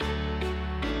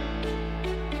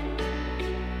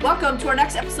Welcome to our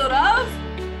next episode of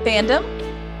Fandom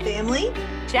Family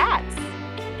Chats.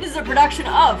 This is a production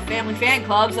of Family Fan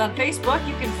Clubs on Facebook.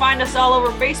 You can find us all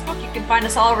over Facebook. You can find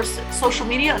us all over social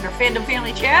media under Fandom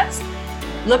Family Chats.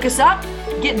 Look us up,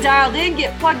 get dialed in,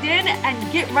 get plugged in,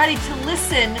 and get ready to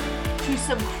listen to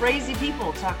some crazy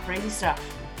people talk crazy stuff.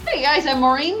 Hey guys, I'm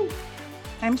Maureen.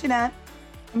 I'm Jeanette.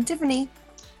 I'm Tiffany.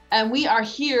 And we are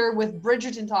here with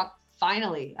Bridgerton Talk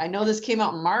finally. I know this came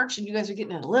out in March and you guys are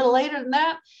getting it a little later than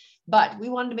that, but we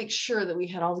wanted to make sure that we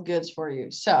had all the goods for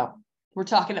you. So we're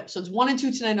talking episodes 1 and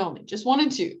 2 tonight only, just 1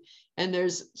 and 2.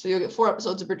 And so you'll get 4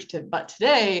 episodes of Bridgerton. But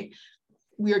today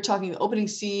we are talking the opening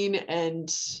scene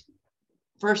and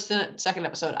first and second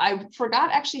episode. I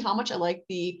forgot actually how much I like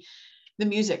the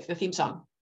music, the theme song.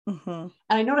 Mm-hmm. And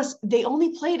I noticed they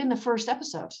only play it in the first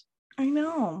episode. I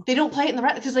know. They don't play it in the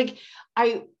rest because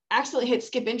I accidentally hit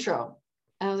skip intro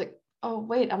and I was like, oh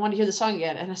wait, I want to hear the song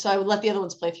again. And so I would let the other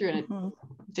ones play through and it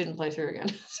didn't play through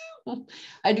again. So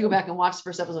I had to go back and watch the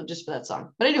first episode just for that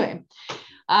song. But anyway,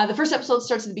 the first episode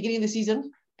starts at the beginning of the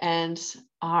season and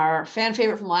our fan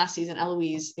favorite from last season,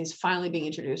 Eloise, is finally being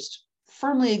introduced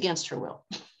firmly against her will.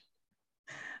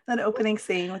 That opening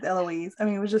scene with Eloise, I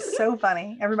mean, it was just so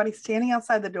funny. Everybody's standing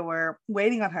outside the door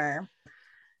waiting on her.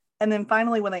 And then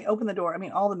finally, when they open the door, I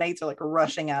mean, all the maids are like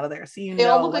rushing out of there. So they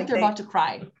all look like they're about to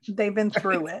cry. They've been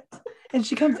through it. And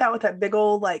she comes out with that big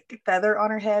old like feather on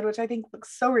her head, which I think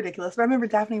looks so ridiculous. But I remember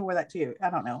Daphne wore that too.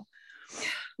 I don't know. It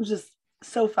was just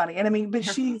so funny. And I mean, but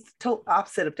she's total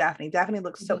opposite of Daphne. Daphne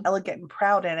looks so elegant and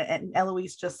proud in it. And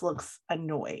Eloise just looks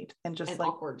annoyed and just like,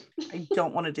 awkward. I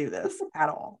don't want to do this at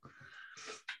all.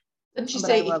 Then she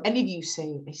say, if any of you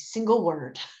say a single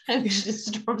word, and she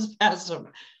just storms past them.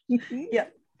 Yeah.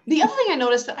 The other thing I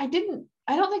noticed that I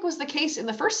don't think was the case in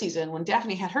the first season when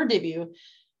Daphne had her debut.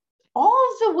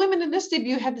 All of the women in this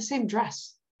debut had the same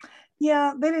dress.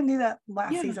 Yeah, they didn't do that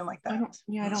last season like that. I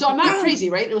don't so I'm not crazy,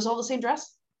 right? It was all the same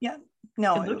dress? Yeah.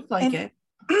 No. It looks like it.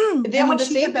 They all had the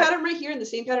same pattern right here and the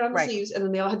same pattern on the sleeves, and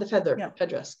then they all had the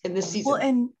headdress in this season.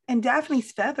 Well, and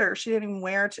Daphne's feather, she didn't even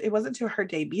wear it wasn't to her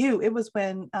debut. It was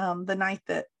when the night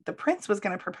that the prince was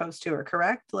going to propose to her,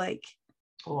 correct? Like,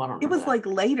 I don't know. It was like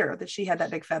later that she had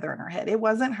that big feather in her head. It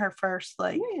wasn't her first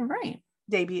you're right.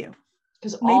 debut.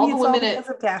 Because maybe all the it's women all because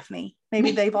of Daphne.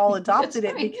 Maybe they've all adopted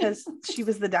it because she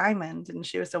was the diamond and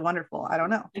she was so wonderful. I don't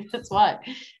know. That's why.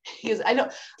 Because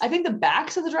I think the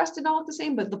backs of the dress did not look the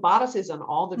same, but the bodices on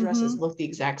all the dresses look the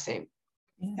exact same.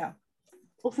 Yeah.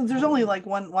 Well, since there's only like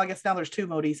one, I guess now there's 2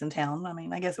 Modis in town. I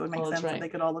mean, I guess it would make sense that they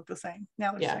could all look the same.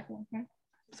 Now there's second one.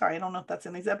 Sorry, I don't know if that's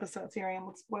in these episodes. Here I am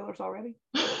with spoilers already.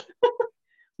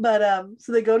 But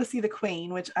so they go to see the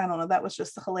queen, which I don't know, that was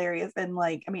just hilarious. And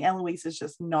like, I mean, Eloise is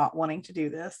just not wanting to do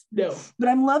this. No. But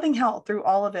I'm loving how through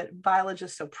all of it, Violet's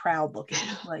just so proud looking.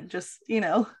 Like, just,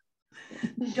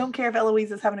 don't care if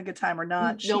Eloise is having a good time or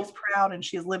not. She's proud and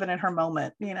she's living in her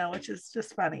moment, which is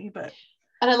just funny. But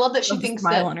and I love that she thinks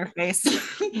smile on her face.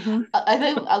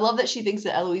 I love that she thinks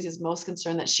that Eloise is most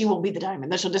concerned that she won't be the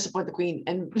diamond, that she'll disappoint the queen.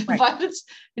 And Violet's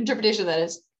interpretation of that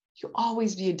is, you'll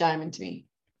always be a diamond to me.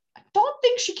 I don't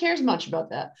think she cares much about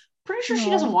that. Pretty sure she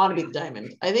doesn't want to be the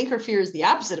diamond. I think her fear is the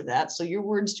opposite of that. So your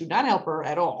words do not help her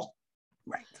at all.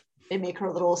 Right. They make her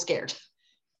a little scared.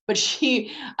 But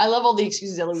I love all the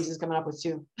excuses Eloise is coming up with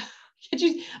too.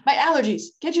 My allergies.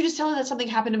 Can't you just tell her that something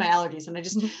happened to my allergies?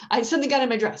 And something got in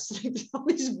my dress. All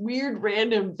these weird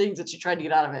random things that she tried to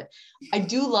get out of it. I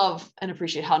do love and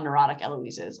appreciate how neurotic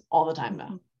Eloise is all the time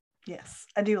now. Yes,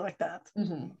 I do like that.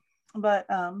 But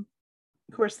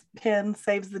of course, Penn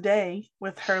saves the day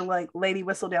with her like Lady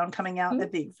Whistledown coming out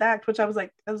at the exact, which I was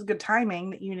like, that was good timing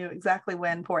that you knew exactly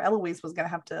when poor Eloise was going to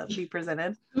have to be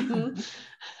presented.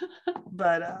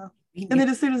 But and then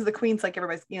as soon as the queen's like,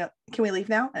 everybody's, can we leave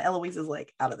now? And Eloise is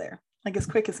like out of there, like as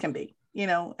quick as can be,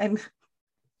 and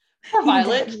poor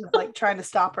Violet like trying to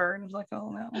stop her and was like, oh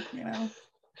no,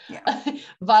 yeah.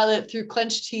 Violet through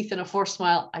clenched teeth and a forced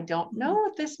smile. I don't know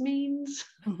what this means.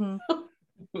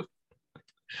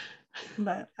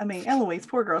 But I mean, Eloise,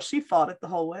 poor girl, she fought it the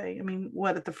whole way. I mean,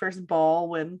 at the first ball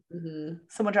when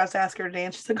someone tries to ask her to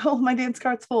dance, she's like, oh, my dance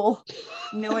card's full,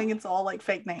 knowing it's all like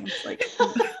fake names, like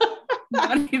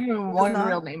not even one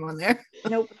real name on there.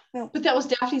 Nope. But that was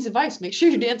Daphne's advice. Make sure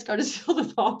your dance card is filled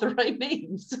with all the right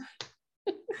names.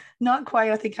 Not quite,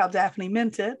 I think, how Daphne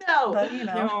meant it. No. But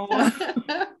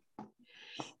No.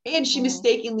 And she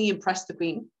mistakenly impressed the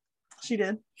queen. She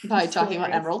did. By talking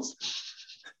about emeralds.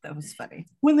 That was funny.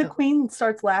 When the queen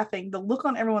starts laughing, the look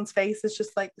on everyone's face is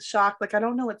just like shocked. Like, I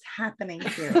don't know what's happening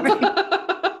here.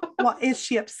 Well, is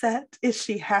she upset? Is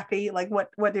she happy? Like,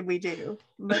 what did we do?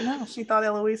 But no, she thought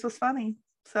Eloise was funny.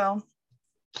 So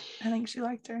I think she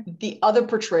liked her. The other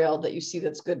portrayal that you see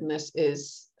that's good in this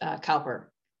is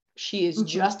Cowper. She is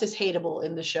just as hateable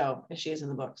in the show as she is in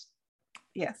the books.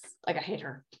 Yes. Like, I hate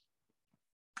her.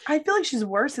 I feel like she's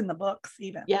worse in the books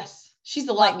even. Yes. She's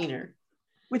a lot meaner.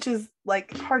 Which is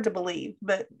like hard to believe,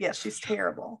 but yes, she's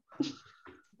terrible.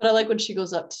 But I like when she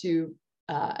goes up to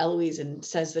Eloise and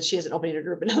says that she has an opening her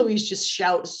group, and Eloise just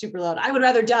shouts super loud, "I would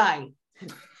rather die."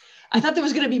 I thought there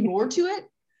was going to be more to it,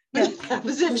 but that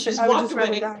was it. She just walked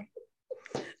away. Die.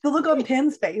 The look on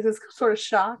Pen's face is sort of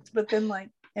shocked, but then like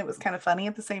it was kind of funny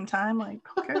at the same time. Like,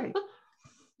 okay.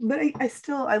 But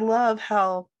I love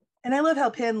how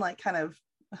Penn like kind of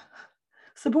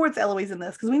supports Eloise in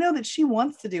this, because we know that she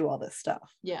wants to do all this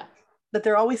stuff. Yeah. But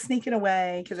they're always sneaking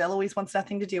away because Eloise wants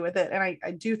nothing to do with it. And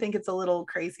I do think it's a little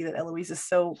crazy that Eloise is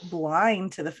so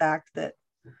blind to the fact that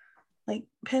like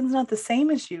Penn's not the same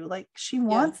as you. Like, she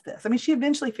wants this. I mean, she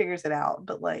eventually figures it out,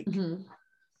 but like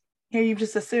here you've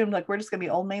just assumed like we're just gonna be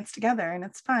old maids together and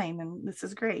it's fine and this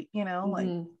is great, you know, like,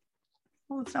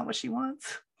 well, it's not what she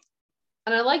wants.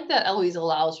 And I like that Eloise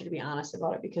allows her to be honest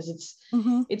about it, because it's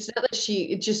not that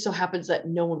it just so happens that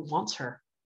no one wants her.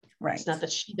 Right. It's not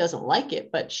that she doesn't like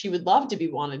it, but she would love to be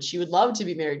wanted. She would love to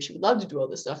be married. She would love to do all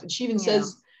this stuff. And she even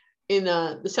says in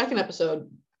the second episode,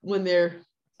 when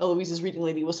Eloise is reading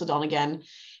Lady Whistledown again,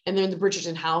 and they're in the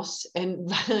Bridgerton house, and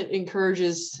Violet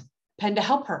encourages Penn to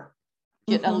help her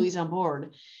get Eloise on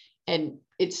board. And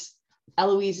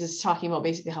Eloise is talking about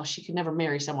basically how she could never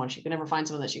marry someone. She could never find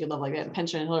someone that she could love like that. And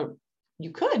Penn's trying to tell her, you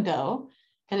could though.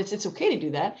 And it's okay to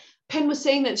do that. Penn was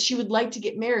saying that she would like to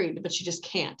get married, but she just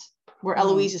can't. Where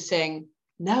Eloise is saying,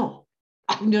 no,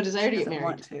 I have no desire to get married.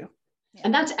 Want to. Yeah.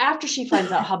 And that's after she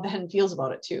finds out how Penn feels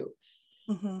about it too.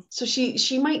 So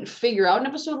she might figure out in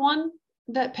episode 1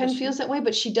 that Penn feels that way,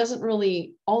 but she doesn't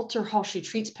really alter how she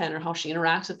treats Penn or how she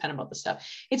interacts with Penn about the stuff.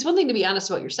 It's one thing to be honest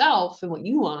about yourself and what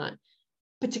you want,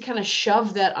 but to kind of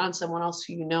shove that on someone else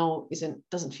who you know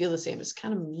doesn't feel the same is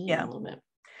kind of mean a little bit.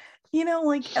 You know,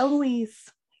 like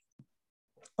Eloise,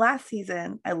 last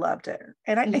season, I loved her,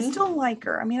 and I still like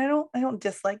her. I mean, I don't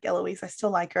dislike Eloise. I still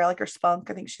like her. I like her spunk.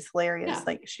 I think she's hilarious. Yeah.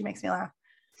 Like, she makes me laugh.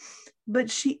 But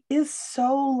she is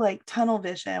so like tunnel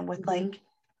vision with like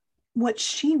what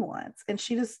she wants, and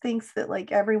she just thinks that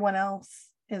like everyone else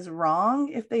is wrong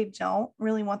if they don't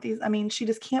really want these. I mean, she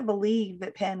just can't believe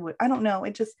that Penn would. I don't know.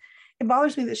 It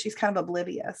bothers me that she's kind of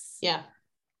oblivious. Yeah.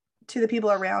 To the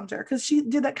people around her, because she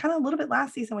did that kind of a little bit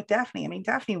last season with Daphne. I mean,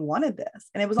 Daphne wanted this,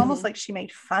 and it was almost like she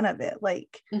made fun of it,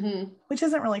 like, which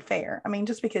isn't really fair. I mean,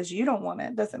 just because you don't want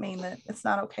it doesn't mean that it's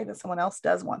not okay that someone else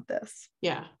does want this.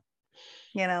 Yeah.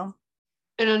 You know?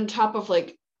 And on top of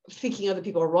like thinking other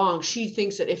people are wrong, she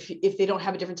thinks that if they don't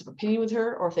have a difference of opinion with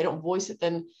her, or if they don't voice it,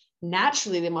 then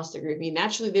naturally they must agree with me.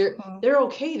 Naturally they're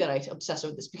okay that I obsess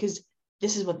over this, because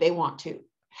this is what they want to. It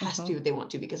has to be what they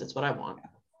want to, because it's what I want.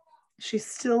 She's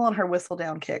still on her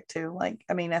Whistledown kick too. Like,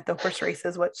 I mean, at the horse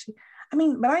races, but I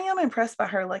am impressed by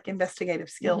her like investigative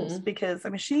skills, because I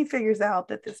mean, she figures out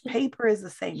that this paper is the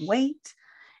same weight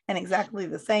and exactly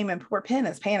the same, and poor Penn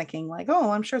is panicking like, oh,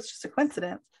 I'm sure it's just a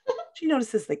coincidence. She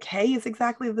notices the K is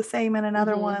exactly the same in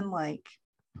another one. Like,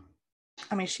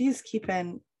 I mean, she's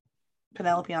keeping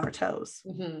Penelope on her toes,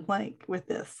 like with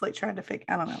this, like trying to figure.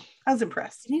 I don't know. I was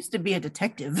impressed. She needs to be a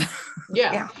detective.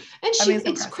 Yeah. And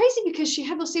it's crazy because she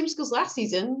had those same skills last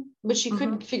season, but she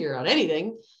couldn't figure out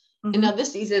anything. And now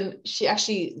this season, she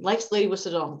actually likes Lady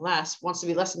Whistledown less, wants to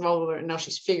be less involved with her, and now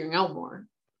she's figuring out more.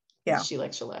 Yeah. She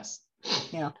likes her less.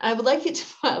 Yeah. I would like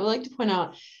to point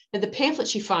out that the pamphlet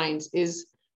she finds is,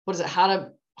 what is it? How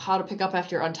to pick up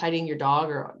after untidying your dog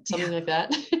or something like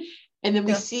that. And then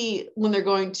we see when they're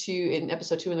going to, in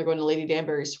episode 2, when they're going to Lady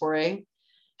Danbury's soiree,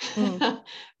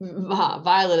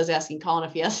 Violet is asking Colin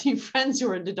if he has any friends who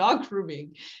are into dog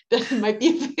grooming that might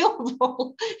be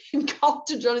available. And Colin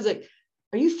to John is like,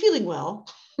 are you feeling well?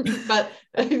 But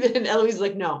and Eloise is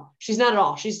like, no, she's not at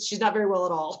all. She's not very well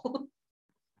at all.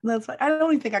 That's fine. I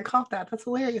don't even think I caught that. That's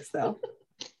hilarious though.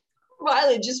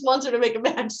 Violet just wants her to make a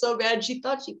match so bad. She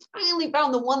thought she finally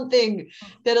found the one thing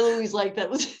that Eloise liked that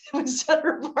would set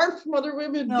her apart from other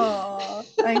women. Oh,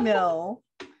 I know.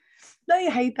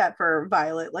 I hate that for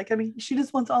Violet. Like, I mean, she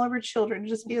just wants all of her children to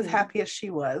just be as happy as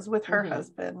she was with her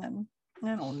husband. And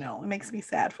I don't know. It makes me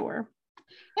sad for her.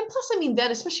 And plus, I mean, then,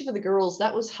 especially for the girls,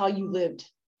 that was how you lived.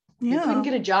 Yeah. You couldn't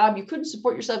get a job. You couldn't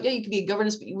support yourself. Yeah, you could be a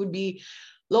governess, but you would be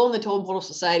low on the totem pole of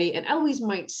society. And Eloise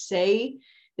might say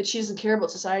that she doesn't care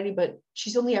about society, but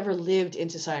she's only ever lived in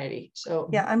society. So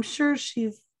yeah, I'm sure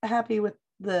she's happy with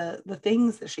the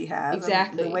things that she has,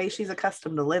 exactly, the way she's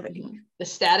accustomed to living, the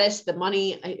status, the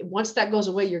money. Once that goes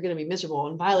away, you're going to be miserable.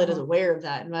 And Violet is aware of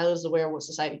that, and Violet is aware of what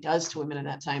society does to women in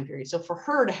that time period. So for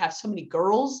her to have so many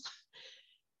girls,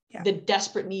 the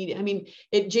desperate need. I mean,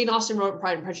 Jane Austen wrote in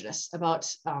Pride and Prejudice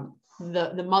about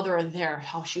the mother in there,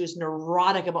 how she was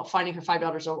neurotic about finding her 5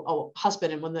 daughters a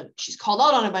husband. And when she's called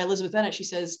out on it by Elizabeth Bennet, she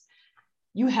says,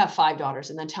 "You have 5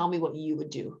 daughters, and then tell me what you would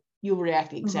do." You'll react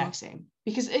the exact same,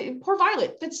 because poor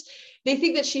Violet, they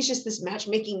think that she's just this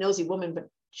matchmaking nosy woman, but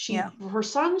for her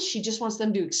sons, she just wants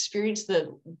them to experience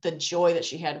the joy that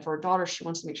she had. For her daughters, she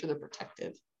wants to make sure they're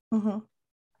protected.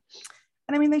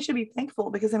 And I mean, they should be thankful,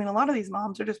 because I mean, a lot of these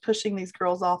moms are just pushing these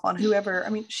girls off on whoever. I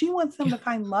mean, she wants them to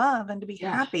find love and to be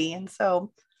happy. And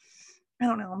so I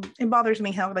don't know, it bothers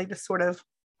me how they just sort of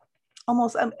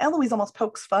almost, Eloise almost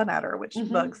pokes fun at her, which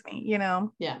bugs me, you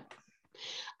know? Yeah.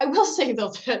 I will say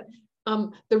though that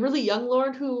the really young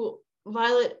lord who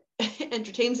Violet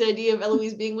entertains the idea of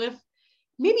Eloise being with,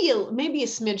 maybe a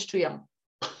smidge too young.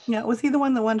 Yeah, was he the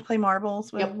one that wanted to play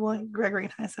marbles with Gregory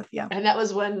and Hyacinth? Yeah. And that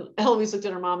was when Eloise looked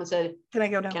at her mom and said, "Can I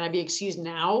go down? Can I be excused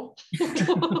now?"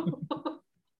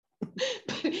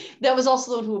 That was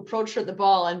also the one who approached her at the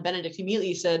ball, and Benedict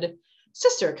immediately said,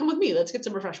 "Sister, come with me. Let's get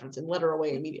some refreshments," and led her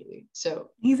away immediately. So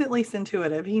he's at least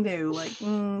intuitive. He knew, like,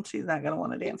 she's not going to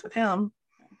want to dance with him.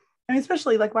 I mean,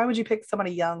 especially, like, why would you pick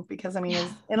somebody young? Because, I mean,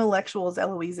 as intellectual as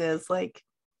Eloise is, like,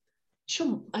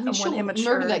 she'll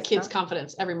murder that kid's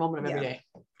confidence every moment of every day.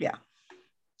 Yeah.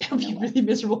 It'll be really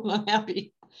miserable and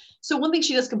unhappy. So one thing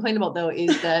she does complain about, though,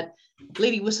 is that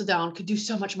Lady Whistledown could do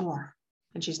so much more,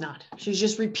 and she's not. She's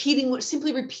just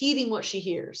simply repeating what she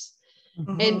hears.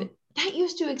 And that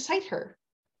used to excite her.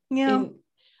 Yeah. And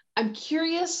I'm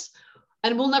curious,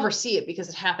 and we'll never see it because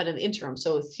it happened in the interim.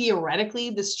 So theoretically,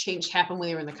 this change happened when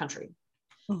they were in the country.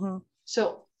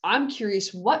 So I'm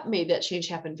curious what made that change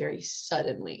happen very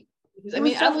suddenly. Because, I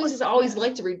mean, Eloise has always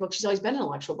liked to read books. She's always been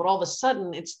intellectual, but all of a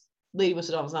sudden, it's Lady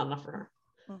Whistledown was not enough for her.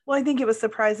 Well, I think it was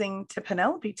surprising to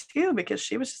Penelope too, because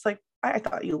she was just like, I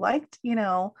thought you liked, you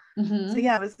know. So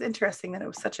yeah, it was interesting that it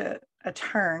was such a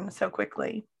turn so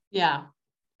quickly. Yeah.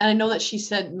 And I know that she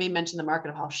made mention the market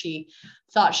of how she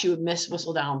thought she would miss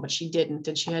Whistledown, but she didn't.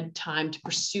 And she had time to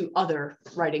pursue other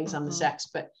writings on the sex.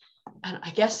 But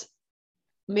I guess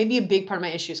maybe a big part of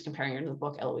my issue is comparing her to the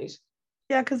book Eloise.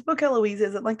 Yeah, because book Eloise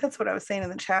isn't, like, that's what I was saying in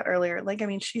the chat earlier. Like, I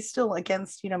mean, she's still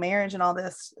against, you know, marriage and all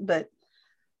this, but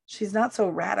she's not so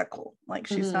radical. Like,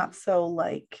 she's not so,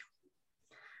 like,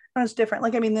 it's different.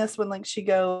 Like, I mean, this one, like, she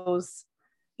goes,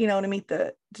 you know,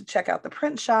 to check out the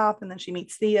print shop, and then she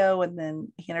meets Theo, and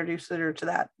then he introduces her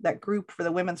to that group for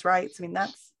the women's rights. I mean,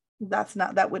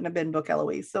 that wouldn't have been book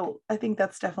Eloise. So I think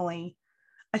that's definitely,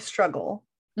 I struggle,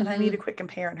 and I need to quit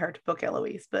comparing her to book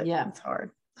Eloise, but it's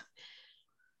hard.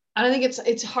 I think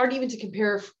it's hard even to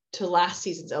compare to last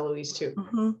season's Eloise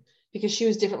too, because she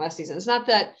was different last season. It's not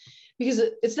that, because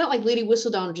it's not like Lady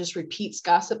Whistledown just repeats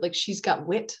gossip. Like, she's got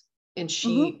wit, and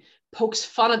she pokes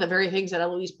fun at the very things that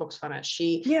Eloise pokes fun at.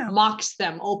 She mocks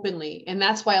them openly. And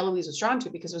that's why Eloise was drawn to,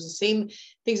 because it was the same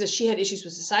things that she had issues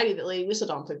with society that Lady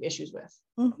Whistledown took issues with.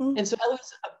 And so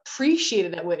Eloise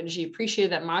appreciated that wit, and she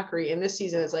appreciated that mockery. And this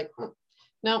season is like,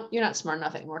 no, you're not smart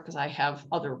enough anymore, because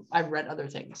I've read other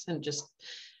things, and just,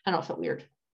 I don't know, it felt weird.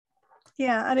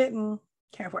 Yeah, I didn't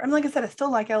care for it. I mean, like I said, I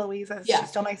still like Eloise. She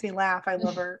still makes me laugh. I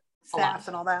love her sass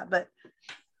and all that, but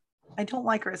I don't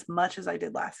like her as much as I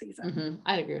did last season.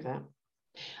 I agree with that.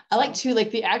 I like too,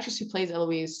 like, the actress who plays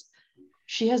Eloise,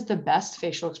 she has the best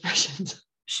facial expressions.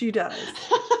 She does.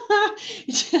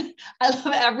 I love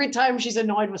it. Every time she's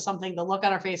annoyed with something, the look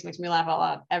on her face makes me laugh out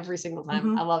loud every single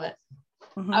time. I love it.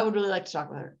 I would really like to talk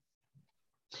with her.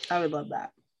 I would love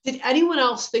that. Did anyone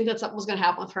else think that something was going to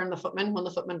happen with her and the footman when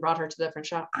the footman brought her to the print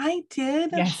shop? I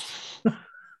did. Yes.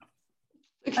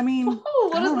 I mean,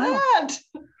 what is that?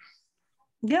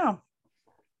 Yeah.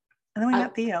 And then we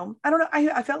met Theo. I don't know.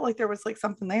 I felt like there was, like,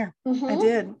 something there. I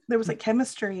did. There was, like,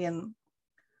 chemistry, and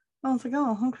I was like,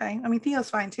 oh, okay. I mean,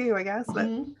 Theo's fine too, I guess.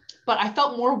 But I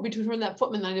felt more between her and that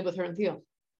footman than I did with her and Theo.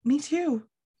 Me too.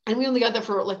 And we only got that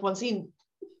for, like, one scene.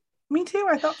 Me too.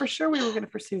 I thought for sure we were going to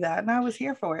pursue that, and I was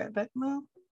here for it. But well,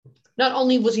 not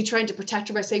only was he trying to protect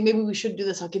her by saying, maybe we should do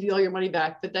this, I'll give you all your money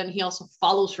back, but then he also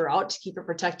follows her out to keep her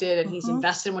protected, and he's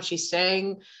invested in what she's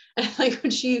saying. And, like,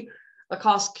 when she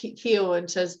accosts Theo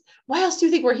and says, why else do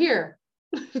you think we're here?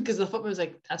 Because the footman was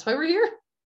like, that's why we're here.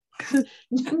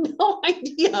 No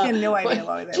idea. I had no idea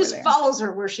why they just were there. Follows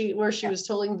her where she was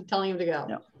telling him to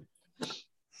go.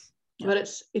 But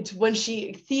it's when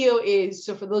Theo is,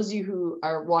 so for those of you who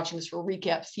are watching this for a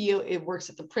recap, Theo, it works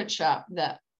at the print shop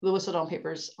that the Whistledown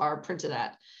papers are printed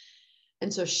at.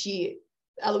 And so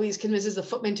Eloise convinces the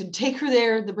footman to take her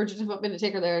there, the Bridgerton footman to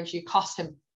take her there, and she accosts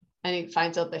him. And he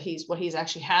finds out that he's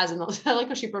actually has in those. I like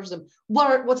how she approaches him.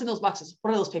 What's in those boxes?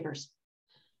 What are those papers?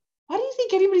 Why do you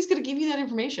think anybody's going to give you that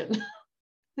information?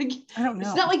 Like, I don't know.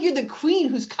 It's not like you're the queen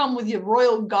who's come with your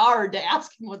royal guard to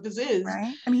ask him what this is.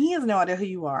 Right? I mean, he has no idea who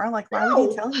you are. Like, why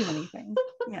would he tell you anything?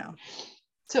 Yeah.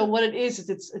 So what it is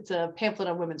it's a pamphlet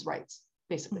on women's rights,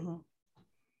 basically. Mm-hmm.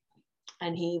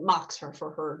 And he mocks her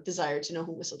for her desire to know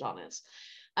who Whistledown is.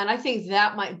 And I think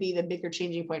that might be the bigger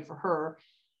changing point for her.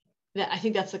 That I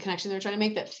think that's the connection they're trying to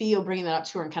make, that Theo bringing that up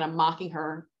to her and kind of mocking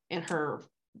her in her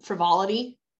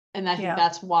frivolity. And I think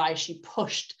that's why she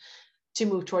pushed to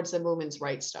move towards the women's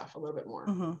rights stuff a little bit more.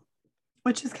 Mm-hmm.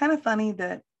 Which is kind of funny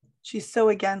that she's so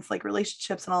against like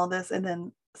relationships and all this, and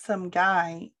then some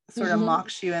guy sort of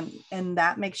mocks you, and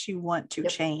that makes you want to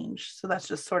change. So that's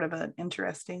just sort of an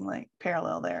interesting like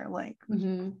parallel there. Like, I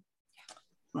don't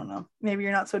know, maybe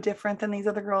you're not so different than these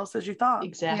other girls as you thought.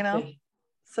 Exactly. You know?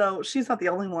 So she's not the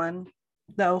only one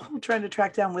though trying to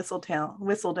track down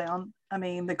Whistledown. I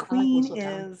mean, the queen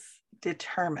is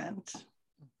determined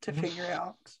to figure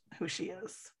out who she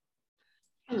is.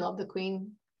 I love the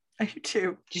queen. I do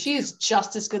too. She is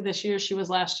just as good this year as she was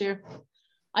last year.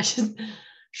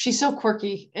 She's so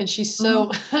quirky, and she's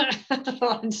so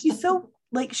she's so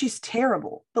like, she's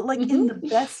terrible, but like in the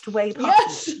best way possible.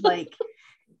 Yes. Like,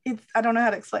 it's, I don't know how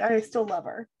to explain. I still love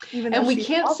her, even and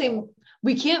though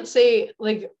we can't say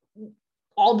like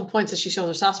all the points that she shows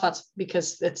her soft spots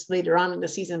because it's later on in the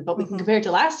season, but we can compare it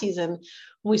to last season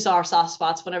when we saw our soft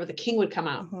spots whenever the king would come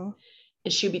out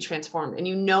and she'd be transformed, and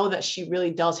you know that she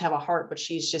really does have a heart, but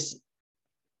she's just,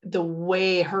 the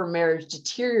way her marriage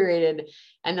deteriorated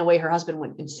and the way her husband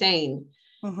went insane,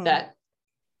 that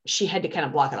she had to kind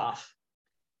of block it off.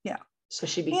 Yeah. So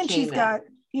she became, and she's got,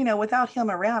 you know, without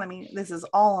him around, I mean, this is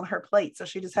all on her plate. So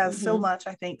she just has so much,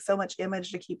 I think, so much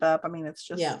image to keep up. I mean, it's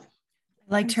just, I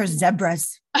liked her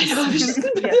zebras. I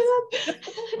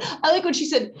like when she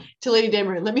said to Lady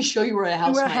Danbury, "Let me show you where I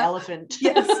house my elephant."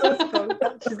 Yes,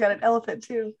 she's got an elephant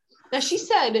too. Now, she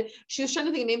said she was trying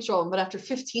to think of names for all of them, but after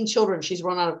 15 children, she's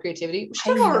run out of creativity. Was she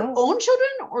talking about her own children,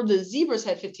 or the zebras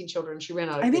had 15 children? She ran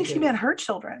out of creativity. I think she meant her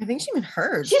children. I think she meant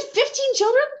hers. She has 15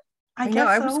 children? I know.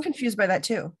 I was confused by that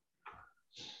too.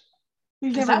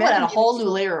 Because that would add a whole new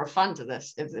layer of fun to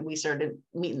this if we started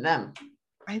meeting them.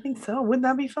 I think so. Wouldn't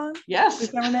that be fun? Yes.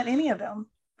 We've never met any of them.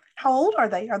 How old are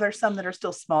they? Are there some that are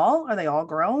still small? Are they all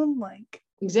grown? Like,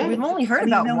 exactly. We've only heard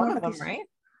about one of them, right?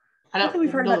 I don't think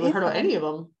we've heard about any of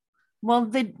them. Well,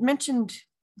 they mentioned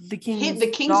the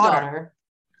king's daughter.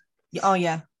 Oh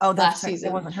yeah. Oh, that's last season.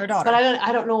 It wasn't her daughter. But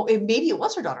I don't know. Maybe it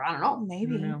was her daughter. I don't know.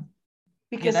 Maybe.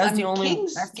 Because that's the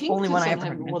only one I ever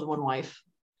heard. More than one wife.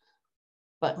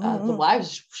 But the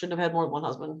wives shouldn't have had more than one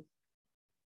husband,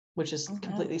 which is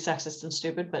completely sexist and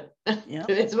stupid, but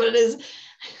it's what it is.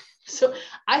 So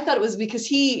I thought it was because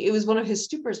it was one of his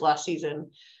stupors last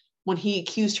season when he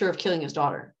accused her of killing his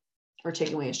daughter or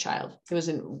taking away his child. It was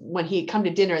when he had come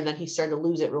to dinner, and then he started to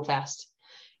lose it real fast.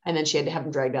 And then she had to have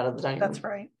him dragged out of the dining room. That's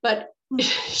right. But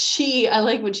I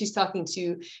like when she's talking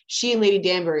to, she and Lady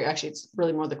Danbury, actually it's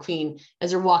really more the queen,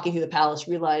 as they're walking through the palace,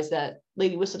 realize that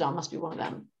Lady Whistledown must be one of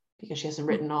them because she hasn't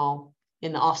written all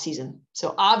in the off season.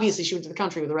 So obviously she went to the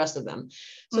country with the rest of them.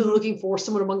 So they're looking for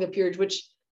someone among the peerage, which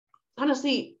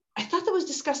honestly, I thought that was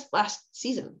discussed last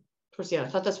season. Towards the end, I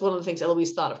thought that's one of the things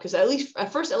Eloise thought of, because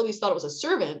at first Eloise thought it was a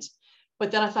servant, but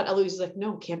then I thought Eloise was like,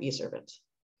 no, it can't be a servant.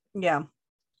 Yeah.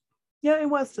 Yeah, it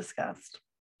was discussed.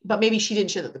 But maybe she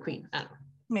didn't share that the queen. I don't know.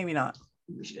 Maybe not.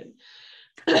 Maybe she did.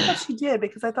 I thought she did,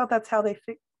 because I thought that's how they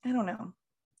I don't know.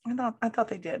 I thought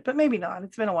they did, but maybe not.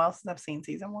 It's been a while since I've seen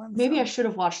season 1. Maybe I should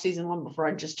have watched season 1 before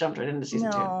I just jumped right into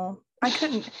season 2. No, I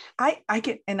couldn't. I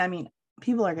can, and I mean,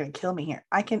 people are going to kill me here.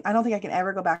 I don't think I can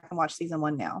ever go back and watch season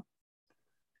 1 now.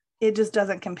 It just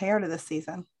doesn't compare to this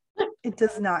season. It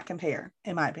does not compare,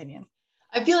 in my opinion.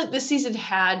 I feel like this season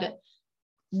had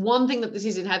one thing that the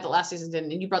season had that last season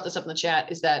didn't, and you brought this up in the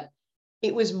chat, is that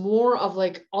it was more of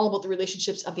like all about the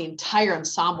relationships of the entire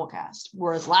ensemble cast.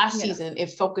 Whereas last season,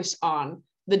 it focused on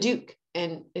the Duke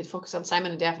and it focused on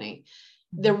Simon and Daphne.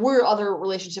 There were other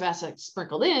relationship aspects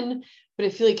sprinkled in, but I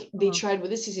feel like they tried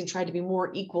to be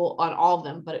more equal on all of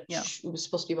them, but it was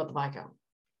supposed to be about the Viscount.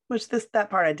 Which that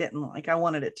part I didn't like. I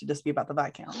wanted it to just be about the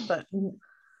Viscount, but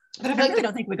I really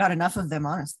don't think we got enough of them,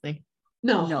 honestly.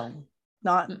 No,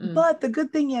 not. But the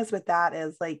good thing is with that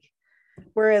is like,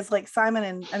 whereas like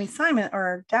Simon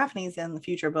or Daphne's in the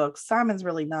future books, Simon's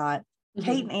really not.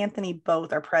 Kate and Anthony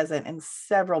both are present in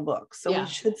several books, so we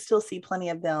should still see plenty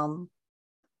of them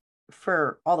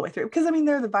for all the way through, because I mean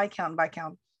they're the Viscount and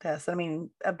Viscountess. I mean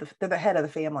they're the head of the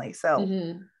family,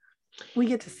 so We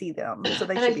get to see them, so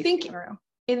they and should I be think sticking around.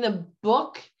 in the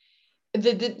book,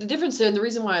 the difference there, and the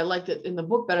reason why I liked it in the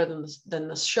book better than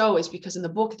the show is because in the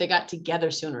book they got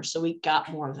together sooner, so we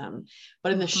got more of them.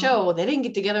 But in the show, they didn't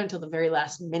get together until the very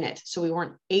last minute, so we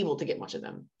weren't able to get much of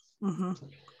them.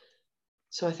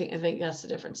 So I think that's the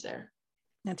difference there.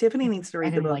 Now Tiffany needs to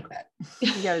read the book. Like that.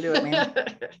 You got to do it,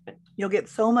 man. You'll get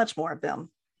so much more of them.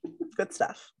 Good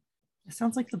stuff. It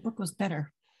sounds like the book was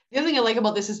better. The other thing I like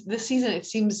about this is this season, it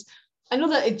seems, I know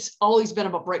that it's always been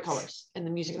about bright colors and the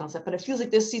music and all that, but it feels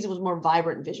like this season was more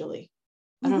vibrant visually.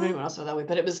 I don't know if anyone else felt that way,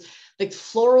 but it was like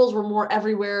florals were more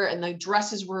everywhere and the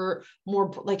dresses were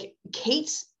more like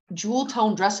Kate's jewel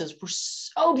tone dresses were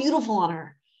so beautiful on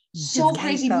her. So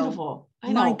crazy beautiful.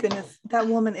 I know. My goodness, that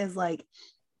woman is like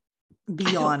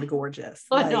beyond gorgeous.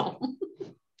 I know.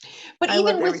 But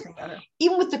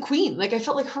even with the queen, like I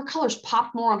felt like her colors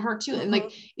popped more on her too. And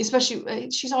like, especially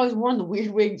she's always worn the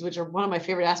weird wigs, which are one of my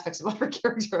favorite aspects about her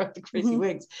character, the crazy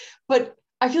wigs. But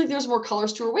I feel like there's more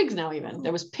colors to her wigs now. Even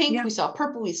there was pink, we saw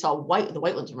purple, we saw white. The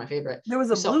white ones were my favorite. There was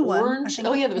a blue one.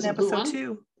 Oh yeah, there was a blue one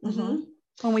too.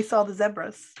 When we saw the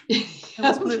zebras, it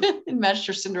was blue. It matched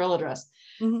her Cinderella dress.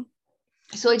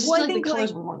 So I just feel like the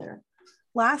colors were more there.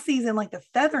 Last season, like the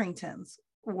Featheringtons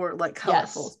were like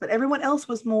colorful, but everyone else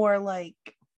was more like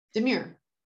demure.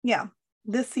 Yeah.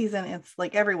 This season, it's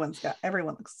like everyone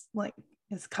looks like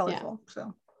it's colorful. Yeah.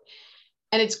 So,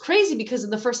 and it's crazy because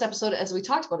in the first episode, as we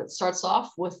talked about, it starts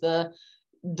off with the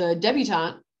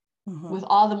debutante with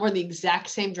all of them wearing the exact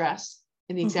same dress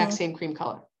in the exact same cream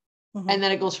color. And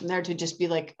then it goes from there to just be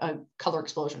like a color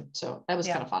explosion. So that was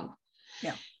kind of fun.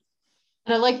 Yeah.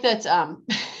 And I like that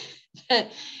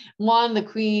that Juan, the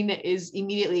queen, is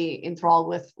immediately enthralled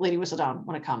with Lady Whistledown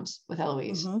when it comes with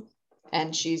Eloise.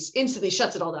 And she's instantly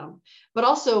shuts it all down. But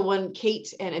also when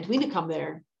Kate and Edwina come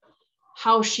there,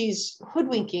 how she's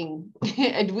hoodwinking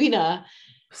Edwina.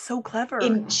 So clever.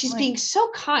 And she's being so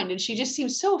kind and she just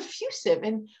seems so effusive.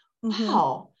 And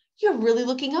wow, you're really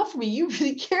looking out for me. You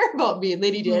really care about me. And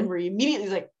Lady Danbury immediately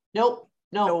is like, nope,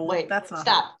 no, wait, that's not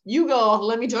stop. You go.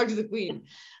 Let me talk to the queen.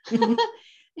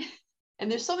 And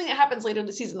there's something that happens later in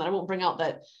the season that I won't bring out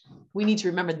that we need to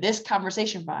remember this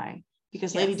conversation by,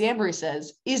 because Lady Danbury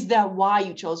says, is that why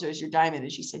you chose her as your diamond?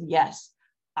 And she said, yes,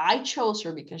 I chose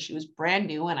her because she was brand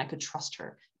new and I could trust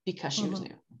her because she was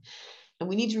new. And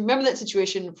we need to remember that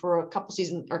situation for a couple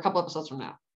seasons or a couple episodes from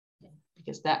now,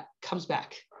 because that comes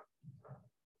back.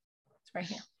 It's right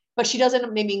here. But she does end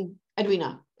up naming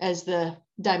Edwina as the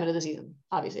diamond of the season.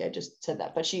 Obviously, I just said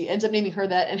that, but she ends up naming her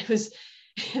that. And it was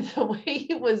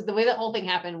the way that whole thing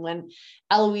happened when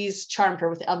Eloise charmed her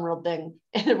with the emerald thing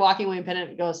and they're walking away and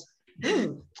Pennant goes,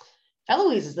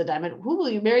 Eloise is the diamond. Who will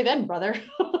you marry then, brother?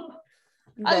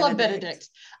 I love Benedict.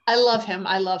 I love him.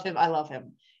 I love him. I love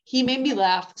him. He made me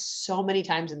laugh so many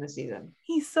times in this season.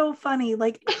 He's so funny.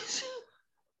 Like,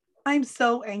 I'm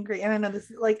so angry. And I know this,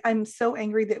 like, I'm so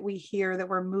angry that we hear that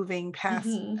we're moving past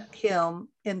him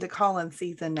into Colin's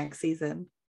season next season.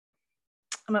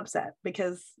 I'm upset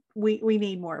because we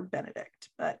need more Benedict,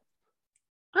 but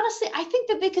honestly, I think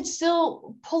that they could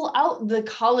still pull out the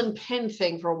Colin Penn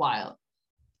thing for a while.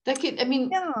 That could, I mean,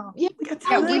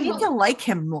 we need to like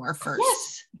him more first.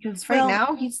 Yes, because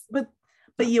now he's, but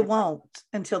you won't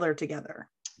until they're together.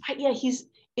 He's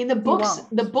in the books.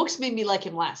 The books made me like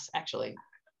him less, actually.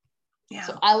 Yeah.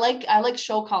 So I like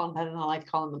show Colin better than I like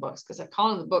Colin in the books, because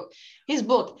Colin in the book, his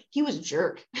book, he was a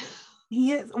jerk.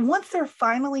 He is. Once they're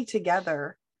finally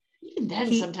together, even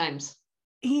then sometimes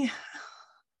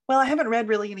well, I haven't read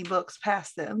really any books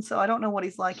past then, so I don't know what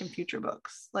he's like in future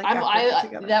books. Like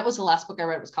that was the last book I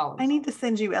read was Colin. I need to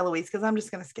send you Eloise because I'm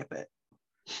just going to skip it.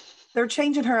 They're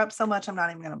changing her up so much, I'm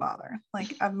not even going to bother.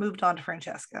 Like, I've moved on to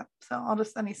Francesca, so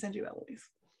I need to send you Eloise.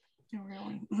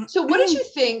 Really. So what did you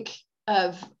think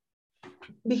of,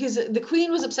 because the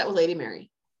Queen was upset with Lady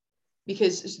Mary,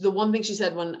 because the one thing she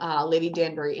said when Lady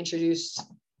Danbury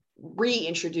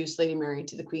reintroduced Lady Mary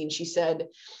to the Queen, she said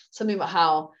something about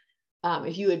how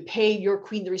if you had paid your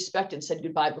queen the respect and said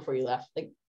goodbye before you left,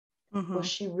 like, was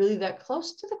she really that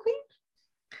close to the Queen?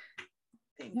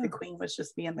 I think the Queen was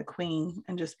just being the Queen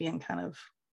and just being kind of,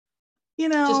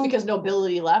 just because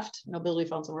nobility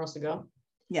found somewhere else to go.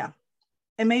 Yeah.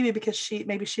 And maybe because she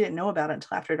didn't know about it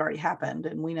until after it already happened.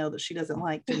 And we know that she doesn't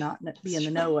like to not be in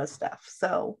the know of stuff.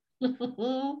 So.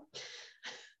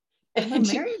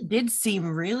 And Mary did seem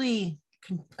really,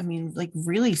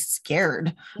 really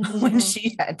scared when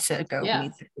she had to go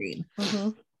meet the Queen.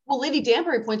 Well, Lady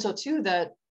Danbury points out too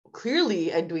that clearly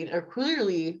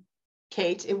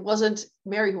Kate, it wasn't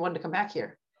Mary who wanted to come back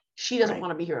here. She doesn't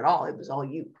want to be here at all. It was all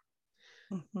you,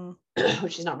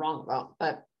 which she's not wrong about.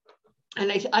 But,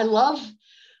 and I love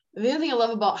The other thing I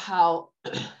love about how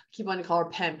I keep wanting to call her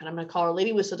Pen, and I'm going to call her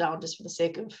Lady Whistledown just for the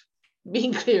sake of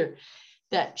being clear,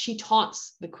 that she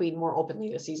taunts the queen more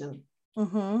openly this season.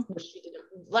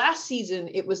 Last season,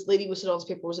 it was Lady Whistledown's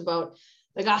paper was about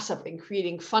the gossip and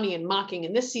creating funny and mocking.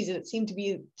 And this season, it seemed to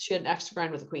be she had an extra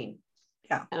grind with the queen.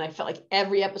 Yeah. And I felt like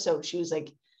every episode she was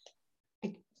like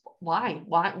why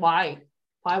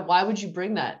would you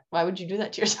bring that? Why would you do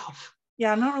that to yourself?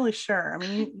 Yeah, I'm not really sure. I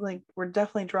mean, like, we're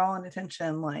definitely drawing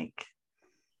attention, like,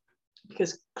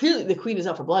 because clearly the queen is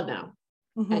out for blood now.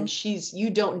 And you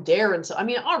don't dare. And so, I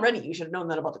mean, already you should have known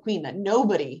that about the queen, that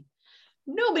nobody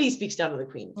speaks down to the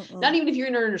queen. Not even if you're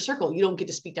in her inner circle, you don't get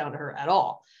to speak down to her at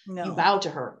all. No. You bow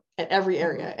to her at every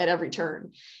area, at every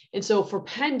turn. And so for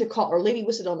Pen to call, or Lady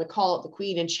Whistledown to call out the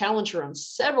queen and challenge her on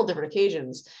several different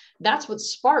occasions, that's what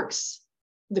sparks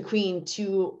the queen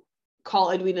to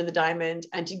call Edwina the Diamond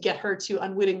and to get her to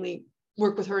unwittingly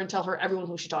work with her and tell her everyone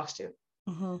who she talks to.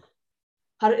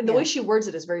 The way she words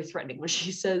it is very threatening when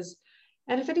she says,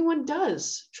 and if anyone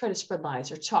does try to spread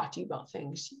lies or talk to you about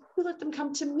things, you let them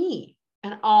come to me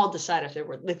and I'll decide if they're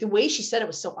worth. Like the way she said it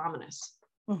was so ominous.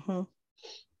 I don't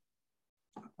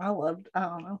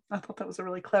know. I thought that was a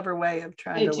really clever way of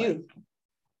trying to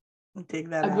dig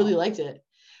that out. I really liked it.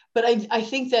 But I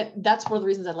think that's one of the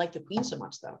reasons I like the queen so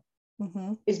much, though,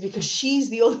 is because she's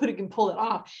the only one who can pull it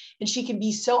off. And she can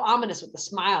be so ominous with the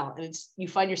smile. And you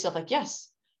find yourself like, yes,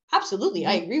 absolutely.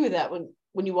 I agree with that.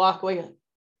 When you walk away, like,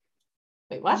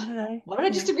 wait, what? What did I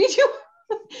just agree to?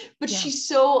 But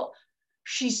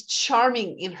she's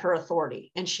charming in her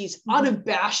authority. And she's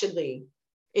unabashedly,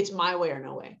 it's my way or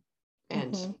no way.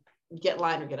 And get in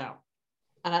line or get out.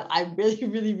 And I really,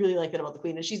 really, really like that about the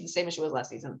queen. And she's the same as she was last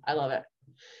season. I love it.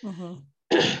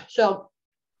 So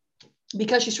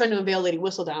because she's trying to unveil Lady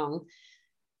Whistledown,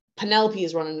 Penelope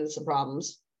is running into some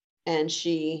problems, and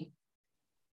she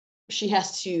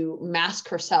has to mask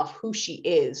herself, who she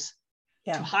is,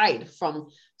 to hide from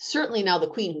certainly now the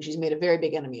queen, who she's made a very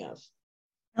big enemy of.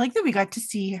 I like that we got to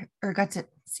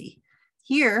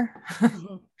hear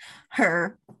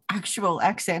her actual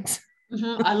accent.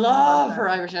 I love her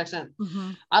Irish accent.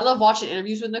 I love watching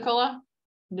interviews with Nicola,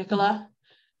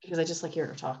 because I just like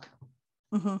hearing her talk.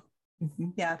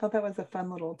 Yeah, I thought that was a fun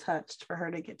little touch for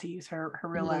her to get to use her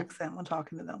real accent when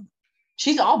talking to them.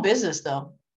 She's all business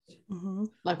though.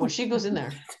 Like when she goes in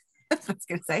there. That's what I was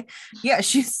gonna say. Yeah,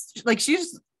 she's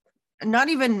not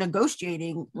even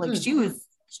negotiating. Like she was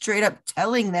straight up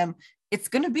telling them it's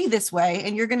gonna be this way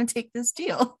and you're gonna take this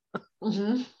deal.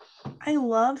 I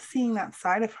love seeing that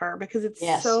side of her because it's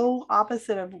so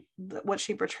opposite of what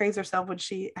she portrays herself when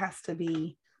she has to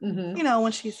be,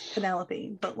 when she's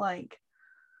Penelope. But like,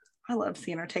 I love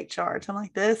seeing her take charge. I'm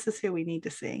like, this is who we need to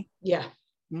see. Yeah.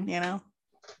 Yeah.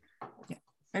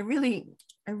 I really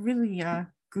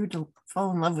grew to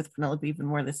fall in love with Penelope even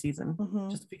more this season,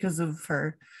 just because of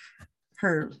her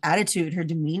attitude, her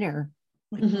demeanor.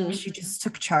 She just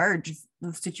took charge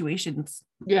of situations.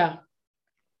 Yeah.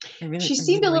 She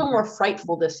seemed a little more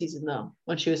frightful this season, though,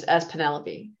 when she was as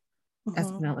Penelope.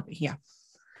 As Penelope, yeah.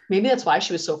 Maybe that's why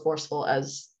she was so forceful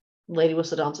as Lady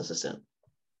Whistledown's assistant.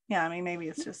 Yeah, I mean, maybe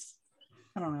it's just,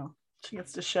 I don't know. She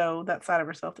gets to show that side of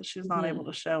herself that she's not able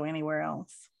to show anywhere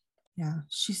else. Yeah,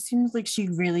 she seems like she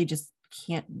really just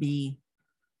can't be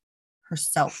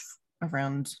herself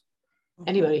around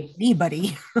anybody.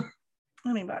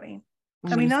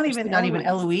 I mean, not even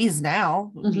Eloise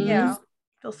now. Yeah.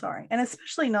 Feel sorry, and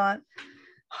especially not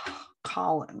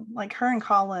Colin. Like her and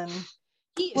Colin,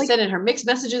 he sending her mixed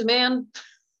messages, man.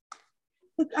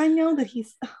 I know that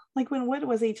he's like, when what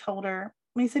was he told her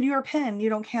when he said, "You're a pen,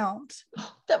 you don't count."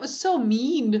 That was so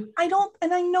mean. I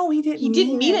know he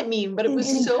didn't mean it mean, but it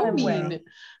was so mean.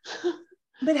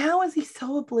 But how is he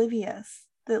so oblivious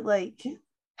that, like,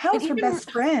 how is her best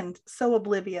friend so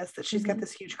oblivious that she's got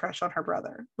this huge crush on her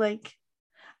brother? Like,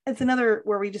 it's another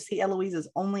where we just see Eloise is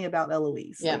only about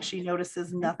Eloise. Yeah. Like she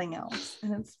notices nothing else.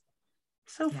 And it's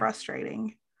so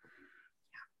frustrating.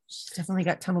 She's definitely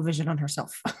got tunnel vision on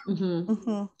herself.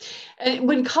 And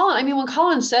when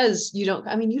Colin says you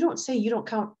don't say you don't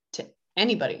count to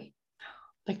anybody.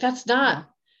 Like that's not,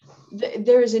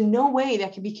 there is in no way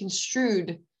that can be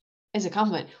construed as a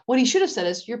compliment. What he should have said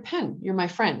is, "You're Pen, you're my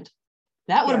friend."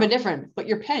 That would have been different, but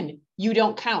 "You're Pen, you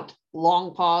don't count."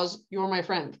 Long pause, "You're my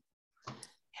friend."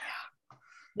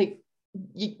 Like,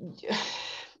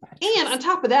 and on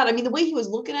top of that, I mean, the way he was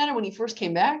looking at her when he first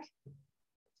came back,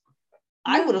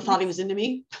 I would have thought he was into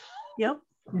me. Yep.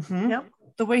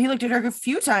 The way he looked at her a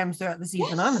few times throughout the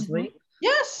season, honestly.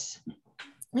 Yes.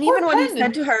 And even what he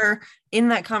said to her in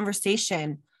that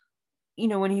conversation,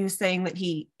 when he was saying that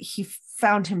he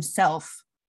found himself,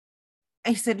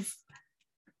 I said,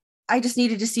 I just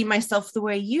needed to see myself the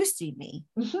way you see me.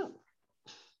 Mm-hmm.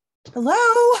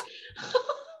 Hello?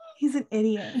 He's an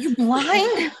idiot. You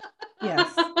blind?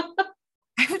 Yes.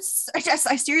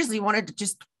 I seriously wanted to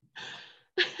just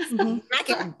smack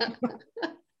him.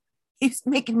 He's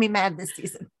making me mad this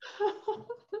season.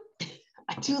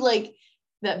 I do like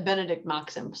that Benedict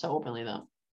mocks him so openly though.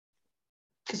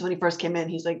 Because when he first came in,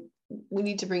 he's like, we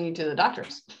need to bring you to the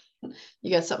doctors.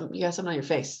 You got something on your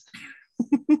face.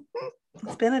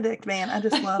 It's Benedict, man. I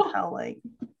just love how, like,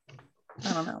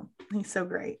 I don't know. He's so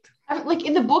great. Like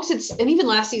in the books, and even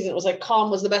last season, it was like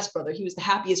Colm was the best brother. He was the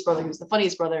happiest brother. He was the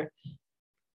funniest brother.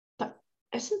 But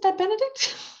isn't that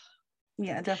Benedict?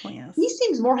 Yeah, it definitely is. He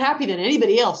seems more happy than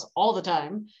anybody else all the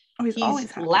time. Oh, he's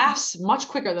always happy. Laughs much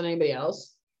quicker than anybody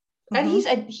else. And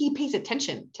he pays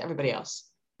attention to everybody else.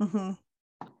 Mm-hmm.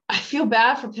 I feel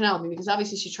bad for Penelope because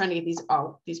obviously she's trying to get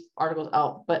these articles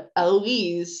out, but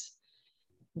Eloise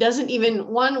doesn't even,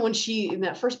 when she, in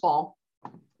that first ball,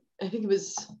 I think it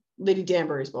was Lady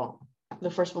Danbury's ball,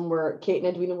 the first one where Kate and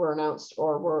Edwina were announced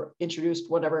or were introduced,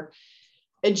 whatever.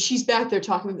 And she's back there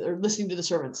talking or listening to the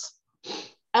servants.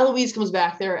 Eloise comes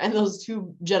back there and those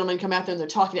two gentlemen come out there and they're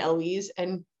talking to Eloise,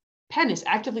 and Penn is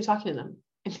actively talking to them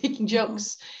and making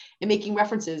jokes and making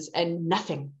references and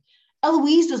nothing.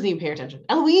 Eloise doesn't even pay attention.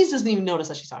 Eloise doesn't even notice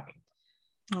that she's talking.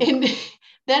 And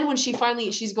then when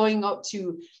she's going out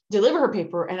to deliver her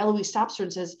paper and Eloise stops her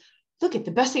and says, look, the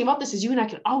best thing about this is you and I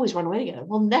can always run away together.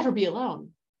 We'll never be alone.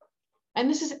 And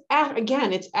this is,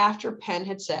 it's after Penn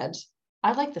had said,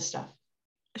 I like this stuff.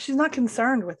 She's not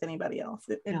concerned with anybody else.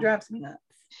 It drives me nuts.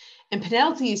 And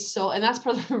Penelope is and that's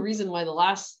part of the reason why the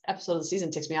last episode of the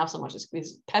season ticks me off so much, is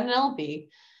because Penelope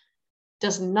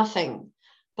does nothing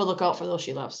but look out for those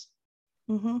she loves.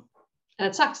 Mm-hmm. And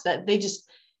it sucks that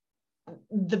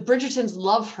the Bridgertons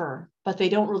love her, but they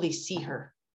don't really see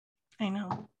her. I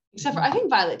know. Except for, I think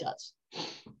Violet does.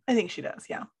 I think she does,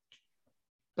 yeah.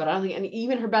 But I don't think, and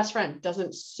even her best friend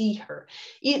doesn't see her.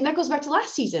 And that goes back to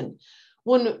last season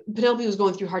when Penelope was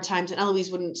going through hard times and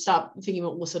Eloise wouldn't stop thinking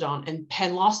about Whistledown, and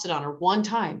Penn lost it on her one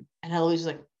time. And Eloise was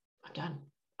like, I'm done.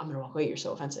 I'm going to walk away. You're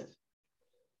so offensive.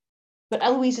 But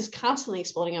Eloise is constantly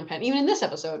exploding on Penn. Even in this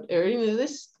episode, or even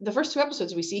the first two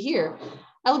episodes we see here,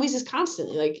 Eloise is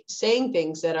constantly like saying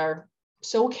things that are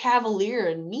so cavalier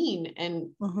and mean,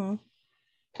 and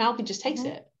Penelope just takes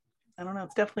it. I don't know.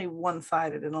 It's definitely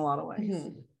one-sided in a lot of ways.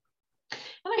 Mm-hmm.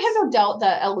 And I have no doubt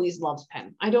that Eloise loves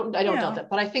Penn. I don't doubt that,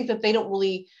 but I think that they don't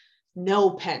really know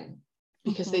Penn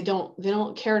because they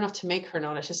don't care enough to make her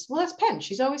know. It's just, well, that's Penn.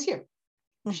 She's always here.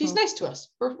 She's nice to us.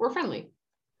 We're friendly.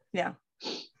 Yeah.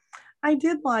 I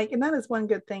did like, and that is one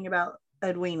good thing about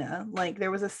Edwina. Like, there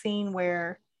was a scene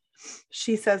where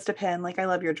she says to Penn, like, I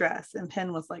love your dress. And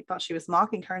Penn was like, thought she was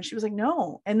mocking her. And she was like,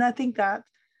 no. And I think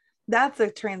that's a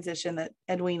transition that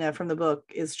Edwina from the book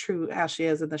is true as she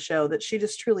is in the show, that she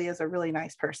just truly is a really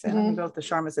nice person. I mean, both the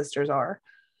Sharma sisters are.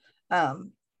 But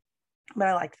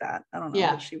I like that. I don't know.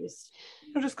 Yeah. She was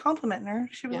just complimenting her.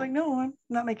 She was like, no, I'm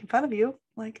not making fun of you.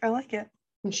 Like, I like it.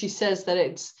 And she says that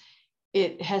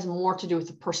it has more to do with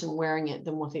the person wearing it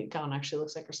than what the gown actually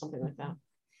looks like, or something like that.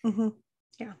 Mm-hmm.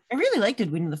 Yeah. I really liked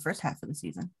Edwina the first half of the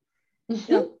season.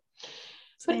 Yeah.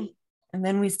 Same. And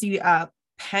then we see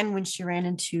Penn when she ran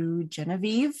into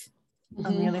Genevieve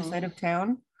on the other side of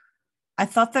town. I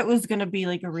thought that was going to be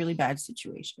like a really bad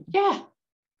situation. Yeah.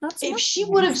 If she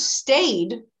would have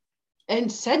stayed and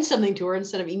said something to her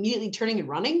instead of immediately turning and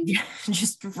running. Yeah,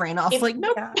 just ran off like,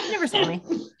 nope, you never saw me.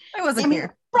 I wasn't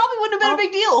here. Probably wouldn't have been a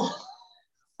big deal.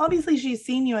 Obviously, she's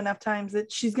seen you enough times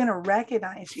that she's going to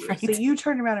recognize you. Right. So you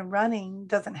turning around and running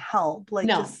doesn't help. Like,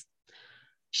 no.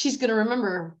 She's going to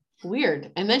remember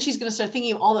weird. And then she's going to start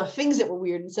thinking of all the things that were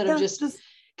weird instead of just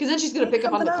because then she's going to pick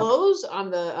up on the clothes, on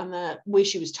the way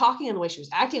she was talking, and the way she was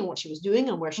acting, and what she was doing,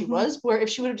 and where she was. Where if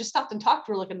she would have just stopped and talked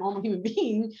to her like a normal human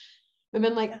being, and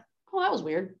been like, oh, that was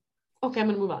weird. Okay, I'm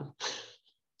going to move on.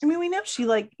 I mean, we know she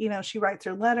she writes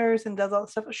her letters and does all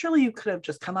that stuff. Surely you could have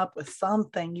just come up with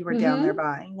something you were down there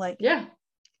buying. Like,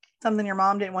 something your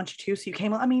mom didn't want you to, so you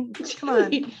came on. I mean, come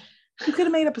on. You could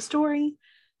have made up a story.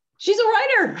 She's a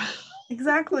writer.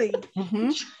 Exactly.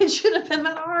 It should have been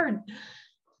that hard.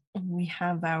 And we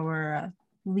have our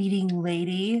leading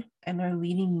lady and our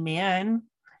leading man,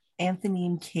 Anthony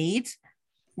and Kate,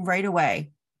 right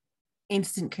away.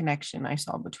 Instant connection I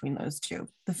saw between those two.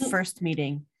 The first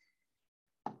meeting.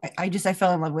 I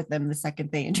fell in love with them the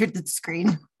second they entered the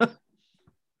screen.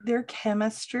 Their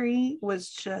chemistry was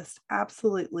just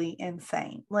absolutely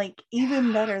insane. Like,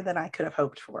 even better than I could have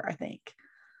hoped for, I think.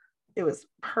 It was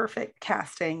perfect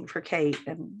casting for Kate,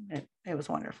 and it was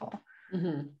wonderful.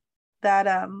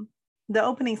 That the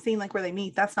opening scene, like where they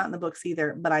meet, that's not in the books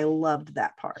either, but I loved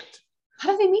that part. How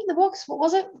did they meet in the books? What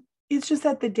was it? It's just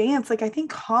at the dance. Like, I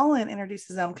think Colin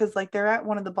introduces them because like they're at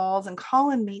one of the balls and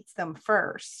Colin meets them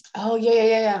first. Oh,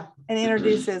 yeah. And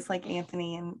introduces like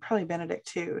Anthony and probably Benedict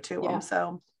too to them.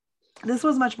 So this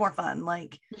was much more fun.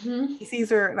 Like he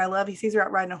sees her, and he sees her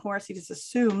out riding a horse. He just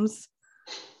assumes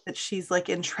that she's like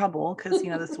in trouble because, you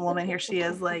know, this woman, here she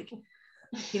is like,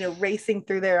 you know, racing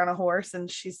through there on a horse,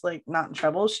 and she's like not in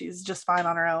trouble. She's just fine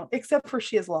on her own, except for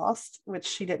she is lost, which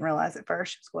she didn't realize at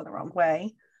first. She was going the wrong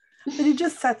way. But it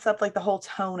just sets up like the whole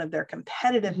tone of their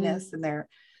competitiveness and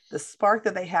the spark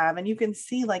that they have. And you can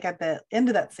see like at the end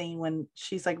of that scene when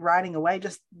she's like riding away,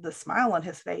 just the smile on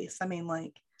his face. I mean,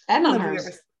 like, and on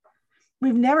hers.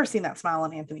 We've never seen that smile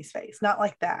on Anthony's face, not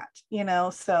like that, you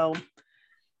know. So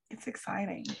it's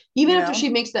exciting. Even after she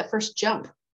makes that first jump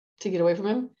to get away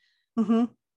from him,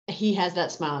 he has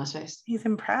that smile on his face. He's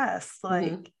impressed.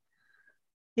 Like,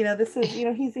 you know, this is, you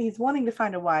know, he's wanting to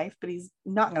find a wife, but he's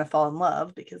not going to fall in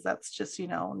love because that's just, you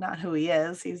know, not who he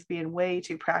is. He's being way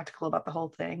too practical about the whole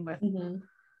thing with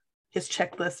his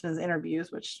checklist and his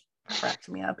interviews, which cracked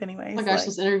me up anyways. Oh my gosh,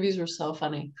 those interviews were so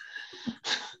funny.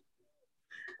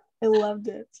 I loved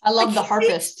it. I love the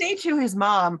harpist. Say to his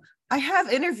mom, I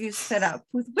have interviews set up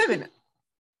with women.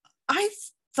 I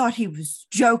thought he was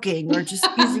joking or just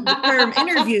using the term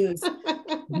interviews.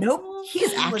 Nope,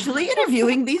 he's actually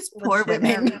interviewing these poor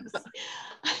women.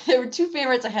 There were two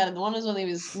favorites I had, and the one was when he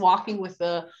was walking with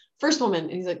the first woman,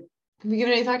 and he's like, "Have you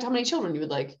given any thought to how many children you would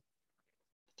like?"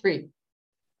 3,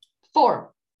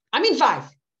 4. I mean 5.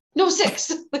 No,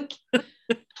 6. Like,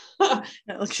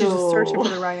 she's just searching for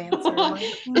the right answer. Like,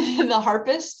 and the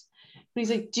harpist, and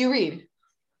he's like, "Do you read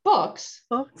books?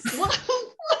 Books?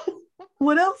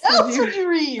 What else would you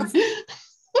read?"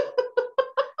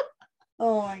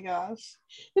 Oh my gosh.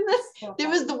 And then there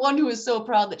was the one who was so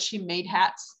proud that she made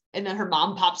hats, and then her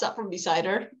mom pops up from beside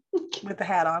her with the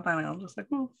hat on. I know, I'm just like,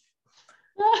 oh.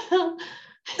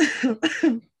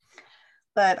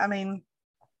 But I mean,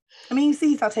 you see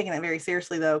he's not taking it very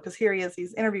seriously though, because here he is,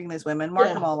 he's interviewing these women,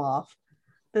 mark them all off,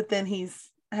 but then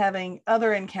he's having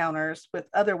other encounters with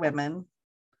other women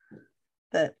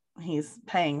that he's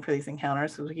paying for these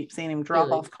encounters because we keep seeing him drop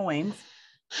off coins.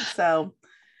 So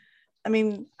I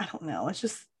mean, I don't know. It's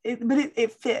just,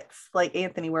 it fits like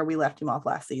Anthony where we left him off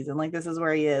last season. Like, this is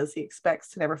where he is. He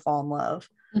expects to never fall in love.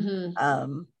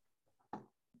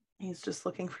 He's just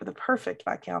looking for the perfect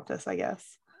Viscountess, I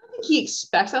guess. I don't think he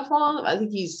expects to fall in love. I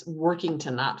think he's working to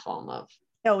not fall in love.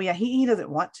 Oh yeah, he doesn't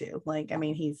want to. Like, I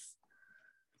mean,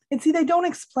 and see, they don't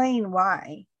explain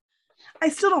why. I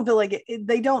still don't feel like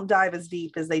they don't dive as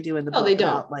deep as they do in the book. No, they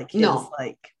don't. Like,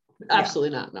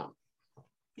 Absolutely not. No.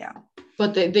 Yeah.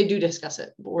 But they do discuss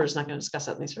it, but we're just not going to discuss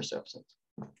that in these first 2 episodes.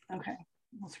 Okay,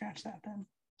 we'll scratch that then.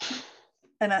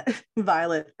 And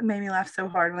Violet made me laugh so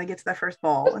hard when I get to that first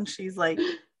ball, and she's like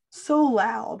so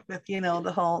loud with, you know,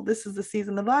 the whole, this is the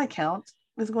season the Viscount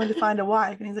is going to find a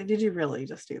wife, and he's like, did you really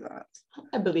just do that?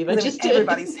 I believe I just did.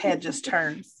 Everybody's head just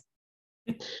turns.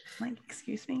 I'm like,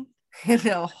 excuse me?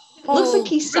 Looks like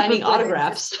he's signing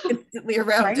autographs instantly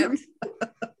around him.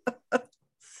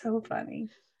 So funny.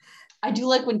 I do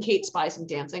like when Kate spies him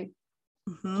dancing,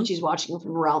 and she's watching him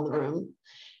from around the room.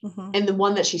 And the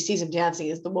one that she sees him dancing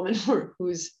is the woman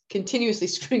who's continuously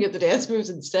screwing up the dance moves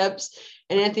and steps.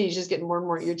 And Anthony's just getting more and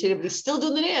more irritated, but he's still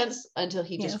doing the dance until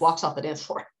he just walks off the dance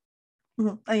floor.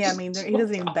 Oh, yeah, I mean, he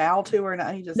doesn't even bow to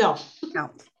her. He just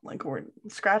counts. Like, or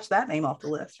scratch that name off the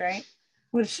list, right?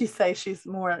 What does she say? She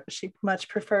much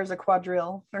prefers a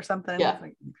quadrille or something. Yeah.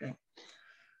 Like, okay.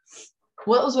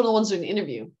 Well, that was one of the ones doing the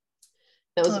interview.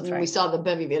 That was when we saw the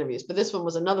bevy of interviews, but this one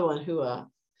was another one who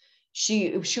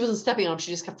she wasn't stepping on him, she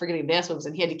just kept forgetting dance moves,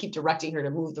 and he had to keep directing her to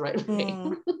move the right way.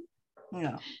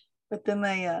 Yeah, but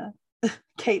then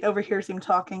Kate overhears him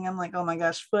talking. I'm like, oh my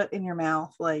gosh, foot in your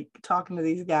mouth, like talking to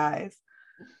these guys.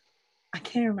 I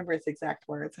can't remember his exact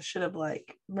words. I should have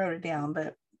like wrote it down, but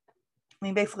I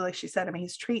mean, basically, like she said, I mean,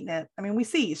 he's treating it. I mean, we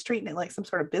see he's treating it like some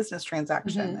sort of business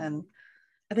transaction, and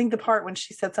I think the part when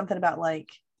she said something about like,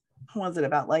 what was it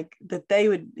about, like that they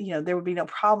would, you know, there would be no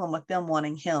problem with them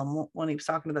wanting him when he was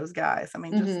talking to those guys. I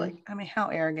mean, just like, I mean, how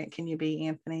arrogant can you be,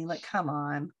 Anthony? Like, come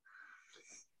on.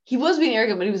 He was being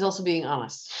arrogant, but he was also being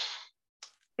honest.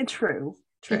 It's true.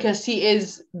 Because he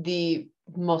is the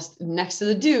most, next to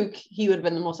the Duke, he would have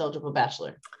been the most eligible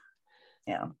bachelor.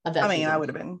 Yeah. I mean, I would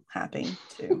have been happy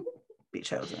to be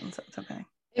chosen, so it's okay.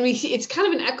 And we see, it's kind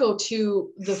of an echo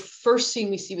to the first scene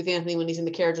we see with Anthony when he's in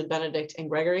the carriage with Benedict and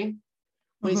Gregory.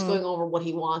 When he's going over what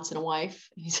he wants in a wife,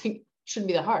 he's like, shouldn't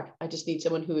be that hard. I just need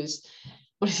someone who is,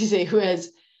 what does he say, who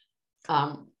has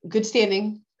good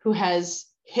standing, who has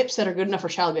hips that are good enough for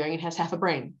childbearing and has half a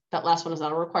brain. That last one is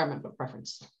not a requirement, but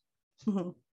preference.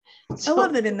 So, I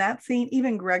love that in that scene,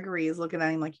 even Gregory is looking at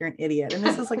him like you're an idiot. And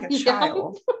this is like a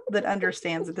child that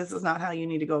understands that this is not how you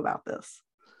need to go about this.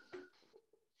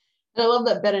 And I love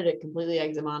that Benedict completely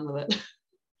eggs him on with it.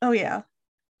 Oh yeah.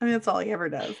 I mean, that's all he ever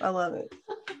does. I love it.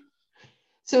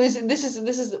 So this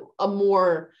is a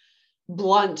more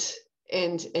blunt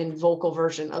and vocal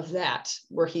version of that,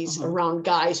 where he's around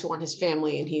guys who want his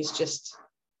family and he's just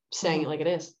saying it like it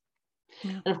is.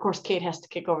 Yeah. And of course, Kate has to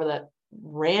kick over that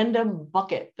random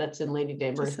bucket that's in Lady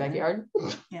Danbury's backyard.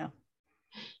 Yeah.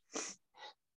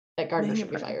 That gardener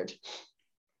should be fired.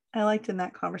 I liked in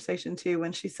that conversation too,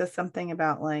 when she says something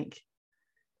about like,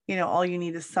 you know, all you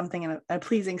need is something in a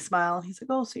pleasing smile. He's like,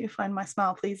 oh, so you find my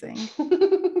smile pleasing.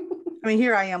 I mean,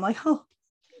 here I am like, oh,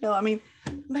 you know, I mean,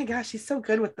 my gosh, she's so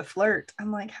good with the flirt.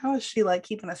 I'm like, how is she like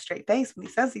keeping a straight face when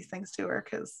he says these things to her?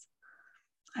 Because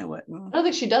I wouldn't. I don't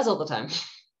think she does all the time.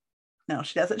 No,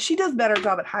 she doesn't. She does better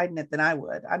job at hiding it than I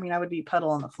would. I mean, I would be puddle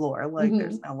on the floor. Like,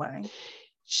 there's no way.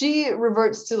 She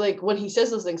reverts to like when he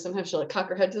says those things, sometimes she'll like cock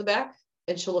her head to the back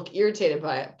and she'll look irritated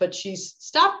by it, but she's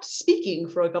stopped speaking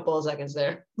for a couple of seconds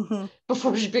there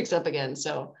before she picks up again.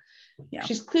 So yeah,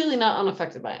 she's clearly not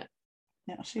unaffected by it.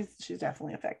 Yeah, she's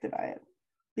definitely affected by it.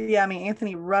 But yeah, I mean,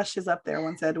 Anthony rushes up there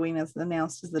once Edwina's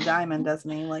announced as the diamond, doesn't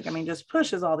he? Like, I mean, just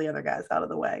pushes all the other guys out of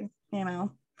the way, you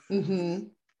know?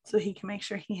 So he can make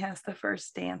sure he has the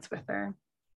first dance with her.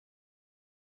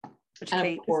 Which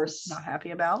Kate is not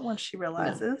happy about once she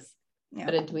realizes. No. Yeah.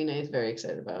 But Edwina is very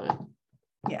excited about it.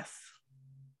 Yes.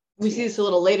 We see this a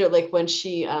little later, like when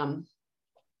she,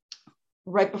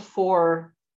 right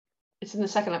before, it's in the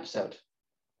second episode.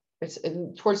 It's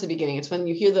towards the beginning. It's when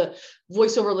you hear the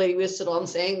voiceover Lady Whistledown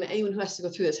saying that anyone who has to go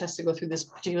through this has to go through this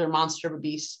particular monster of a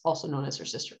beast, also known as her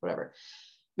sister, whatever.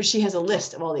 But she has a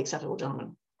list of all the acceptable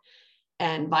gentlemen.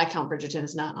 And Viscount Bridgerton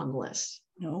is not on the list.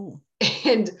 No.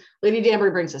 And Lady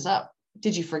Danbury brings this up.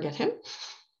 Did you forget him?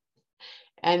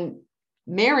 And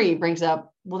Mary brings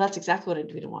up, well, that's exactly what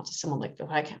Edwina wants, is someone like the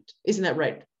Viscount. Isn't that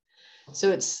right?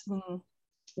 So it's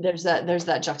there's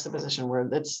that juxtaposition where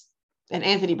that's, and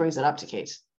Anthony brings it up to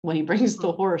Kate when he brings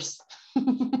the horse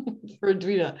for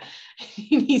Edwina.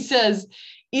 He says,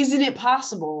 isn't it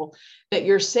possible that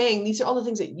you're saying these are all the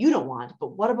things that you don't want,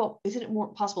 but what about, isn't it more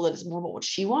possible that it's more about what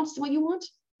she wants than what you want?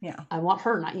 Yeah. I want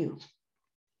her, not you.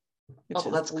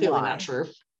 That's clearly not true.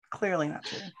 Clearly not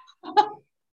true.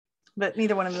 But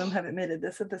neither one of them have admitted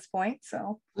this at this point.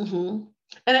 So. And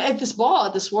at this ball,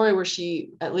 at this soiree where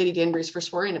at Lady Danbury's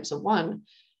first soiree in episode 1,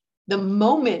 the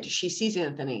moment she sees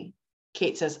Anthony,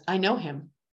 Kate says, I know him.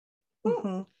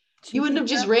 You wouldn't have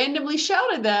just randomly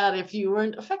shouted that if you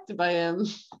weren't affected by him.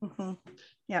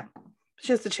 Yeah.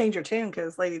 She has to change her tune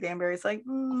because Lady Danbury's like,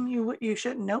 you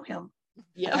shouldn't know him.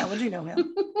 Yeah. How would you know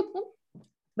him?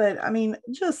 But I mean,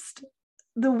 just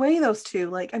the way those two,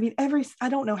 like, I mean, I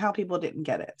don't know how people didn't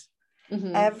get it.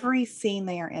 Every scene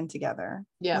they are in together,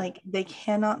 like they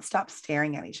cannot stop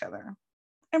staring at each other.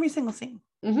 Every single scene.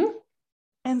 And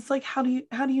it's like, how do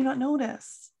you not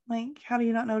notice? Like, how do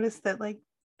you not notice that, like,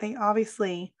 they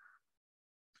obviously,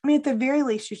 I mean, at the very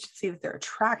least, you should see that they're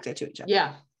attracted to each other.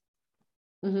 Yeah.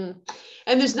 And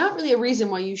there's not really a reason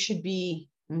why you should be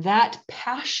that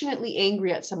passionately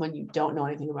angry at someone you don't know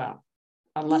anything about,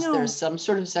 unless there's some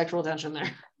sort of sexual tension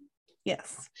there.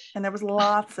 Yes. And there was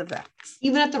lots of that.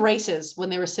 Even at the races when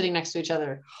they were sitting next to each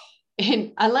other.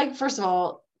 And I like, first of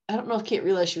all, I don't know if Kate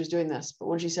realized she was doing this, but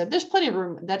when she said there's plenty of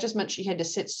room, that just meant she had to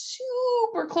sit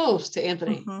super close to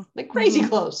Anthony, like crazy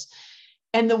close.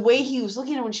 And the way he was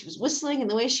looking at her when she was whistling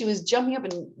and the way she was jumping up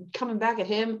and coming back at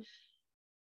him.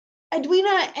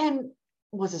 Edwina and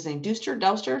what's his name?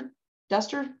 Duster? I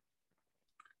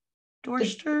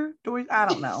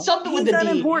don't know. Something with the D. He's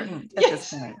unimportant at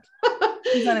this point.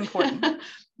 He's unimportant.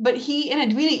 But he and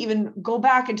Edwina even go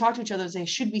back and talk to each other and say,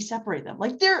 should we separate them?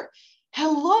 Like there's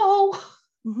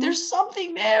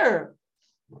something there.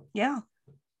 Yeah.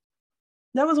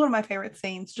 That was one of my favorite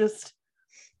scenes. Just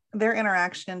their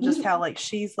interaction, just how like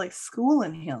she's like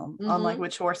schooling him on like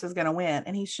which horse is going to win.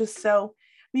 And he's just so,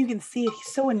 you can see it,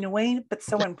 he's so annoyed, but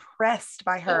so impressed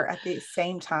by her at the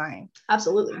same time.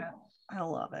 Absolutely. I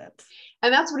love it.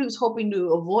 And that's what he was hoping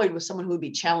to avoid with someone who would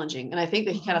be challenging. And I think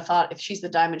that he kind of thought if she's the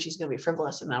diamond, she's going to be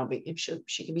frivolous, and that'll be, if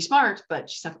she can be smart, but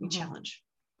she's not going to be challenged.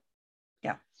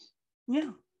 Yeah.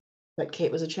 Yeah. But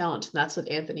Kate was a challenge. And that's what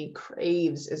Anthony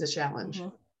craves, is a challenge.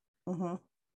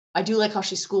 I do like how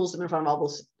she schools them in front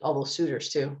of all those suitors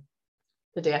too.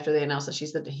 The day after they announce that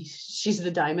she's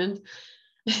the diamond,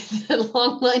 that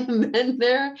long line of men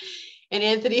there, and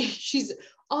Anthony, she's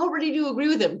all ready to agree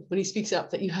with him when he speaks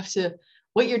up that you have to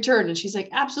wait your turn, and she's like,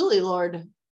 absolutely, Lord.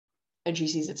 and she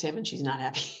sees it's him and she's not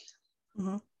happy.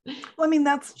 Mm-hmm. Well, I mean,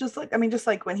 that's just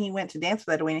like when he went to dance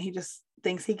with Edwina, he just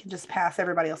thinks he can just pass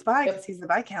everybody else by because he's the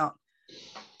Viscount.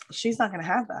 She's not going to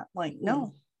have that. Like,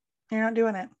 no, you're not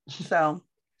doing it. So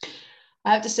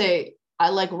I have to say, I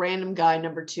like random guy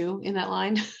number 2 in that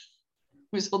line. he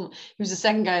was the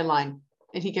second guy in line,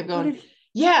 and he kept going,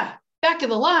 yeah, back of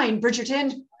the line,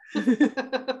 Bridgerton. Every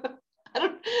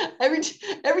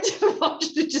time I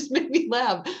watched it, just made me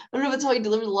laugh. I don't know if it's how he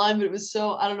delivered the line, but it was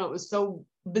so, I don't know, it was so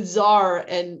bizarre,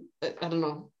 and I don't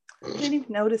know. I didn't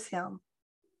even notice him.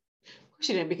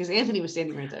 She didn't, because Anthony was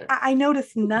standing right there. I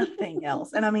noticed nothing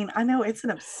else. And I mean, I know it's an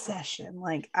obsession.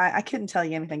 Like, I couldn't tell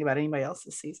you anything about anybody else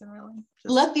this season, really.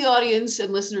 Let the audience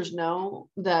and listeners know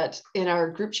that in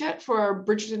our group chat for our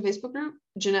Bridgerton Facebook group,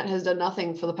 Jeanette has done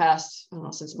nothing for the past, I don't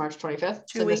know, since March 25th.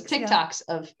 So there's TikToks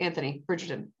of Anthony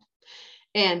Bridgerton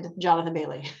and Jonathan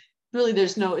Bailey. Really,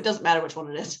 it doesn't matter which one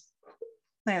it is.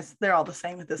 Yes, they're all the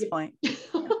same at this point. Yeah.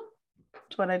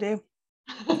 That's what I do.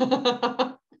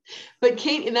 But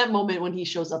Kate, in that moment when he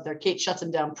shows up there, Kate shuts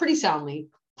him down pretty soundly,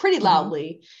 pretty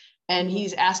loudly, and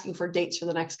he's asking for dates for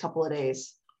the next couple of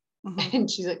days. And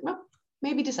she's like, well,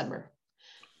 maybe December.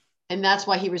 And that's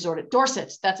why he resorted.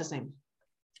 Dorset, that's his name,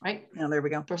 right? Yeah, there we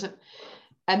go. Dorset.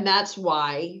 And that's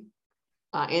why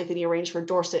Anthony arranged for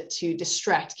Dorset to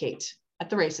distract Kate at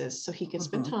the races so he could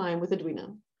spend time with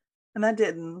Edwina. And that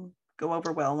didn't go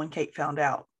over well when Kate found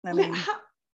out. I mean,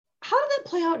 how did that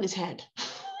play out in his head?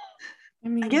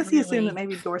 I guess he assumed that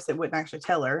maybe Dorset wouldn't actually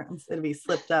tell her, instead of he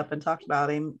slipped up and talked about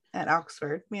him at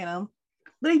Oxford, you know.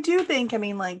 But I do think, I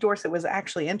mean, like, Dorset was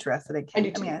actually interested in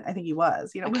Kate. I think he was.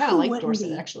 You know, I kind of like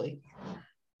Dorset, actually.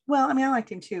 Well, I mean, I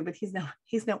liked him too, but he's no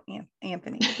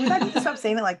Anthony. I need to stop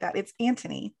saying it like that. It's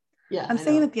Anthony. Yeah, I'm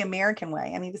saying it the American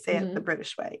way. I need to say it the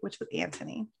British way, which was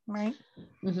Anthony, right?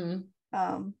 But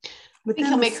I think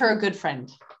he'll make her a good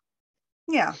friend.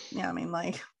 Yeah. I mean,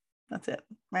 like, that's it,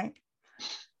 right?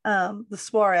 The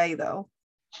soiree though,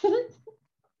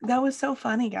 that was so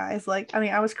funny, guys. Like, I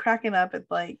mean, I was cracking up at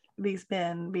like these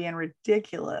men being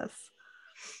ridiculous,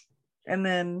 and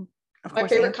then of course, my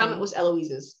favorite comment was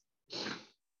Eloise's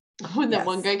when that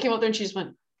one guy came up there and she just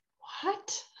went,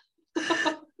 "What?"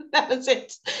 That was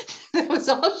it. That was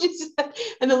all she said,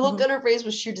 and the look on her face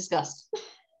was sheer disgust.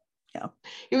 Yeah,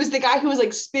 it was the guy who was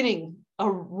like spinning a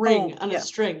ring on a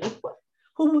string.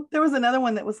 Well, there was another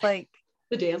one that was like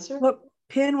the dancer. What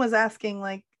Penn was asking,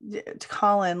 like, to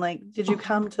Colin, like, did you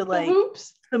come to like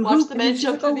hoops? Watch the men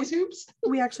jump through these hoops.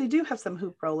 We actually do have some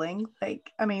hoop rolling.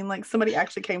 Like, I mean, like, somebody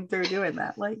actually came through doing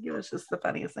that. Like, it was just the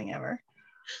funniest thing ever.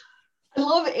 I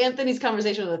love Anthony's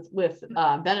conversation with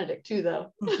Benedict too,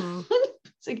 though.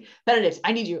 It's like, Benedict,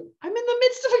 I need you. I'm in the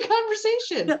midst of a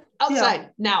conversation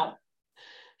outside now.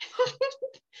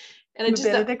 And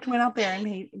Benedict went out there and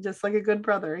he just like a good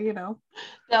brother, you know.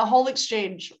 That whole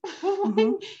exchange.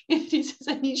 He says,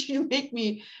 I need you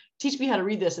to teach me how to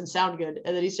read this and sound good.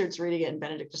 And then he starts reading it and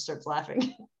Benedict just starts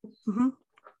laughing.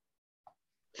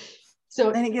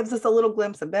 So, and it gives us a little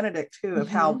glimpse of Benedict too, of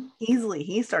how easily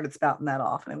he started spouting that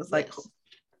off. And it was like,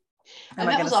 and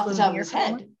that was off the top of his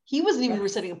head. He wasn't even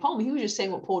reciting a poem. He was just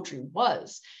saying what poetry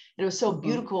was. And it was so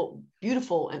beautiful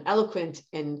and eloquent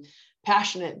and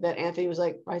passionate that Anthony was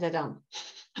like, write that down.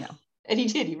 Yeah. And he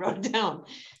did. He wrote it down.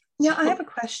 Yeah, I have a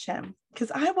question,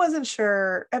 because I wasn't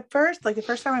sure at first, like the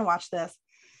first time I watched this,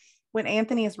 when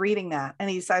Anthony is reading that and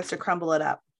he decides to crumble it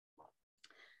up,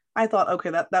 I thought,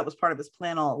 okay, that was part of his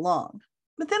plan all along.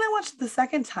 But then I watched it the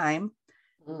second time.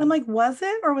 I'm like, was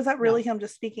it, or was that really him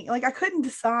just speaking? Like, I couldn't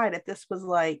decide if this was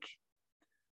like,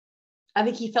 I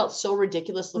think he felt so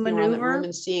ridiculous looking around the room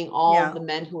and seeing all of the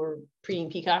men who were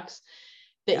preening peacocks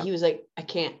that he was like, I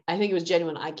can't. I think it was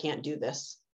genuine. I can't do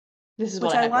this. This is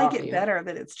what I like it better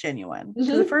that it's genuine.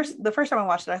 The first time I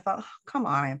watched it, I thought, oh, come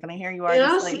on, Anthony, here you are. And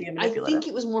honestly, I think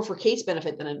it was more for Kate's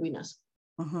benefit than Edwina's.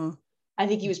 I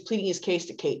think he was pleading his case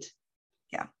to Kate.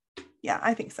 Yeah,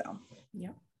 I think so.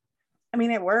 Yeah. I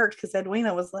mean, it worked because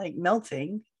Edwina was like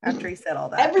melting after he said all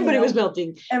that. Everybody was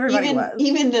melting. Everybody was.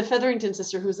 Even the Featherington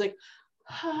sister, who was like,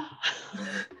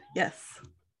 yes.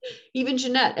 Even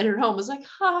Jeanette at her home was like,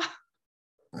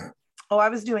 Oh, I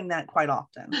was doing that quite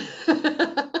often.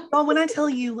 Well, when I tell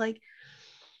you, like,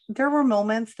 there were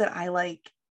moments that I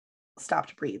like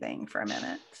stopped breathing for a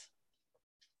minute.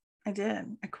 I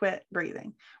did. I quit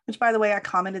breathing, which, by the way, I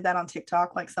commented that on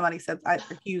TikTok. Like, somebody said I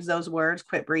use those words,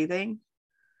 quit breathing.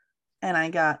 And I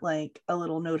got like a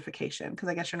little notification, because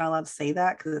I guess you're not allowed to say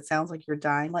that because it sounds like you're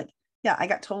dying. Like, yeah, I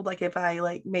got told like if I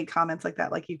like made comments like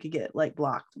that, like you could get like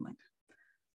blocked. I'm like,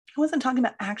 I wasn't talking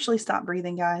about actually stop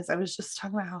breathing, guys. I was just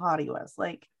talking about how hot he was.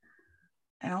 Like,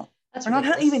 I don't That's or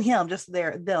not even him, just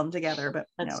them together. But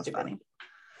that's it was stupid. funny.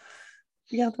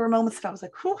 Yeah, there were moments that I was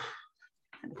like, whew,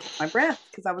 I had to catch my breath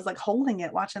because I was like holding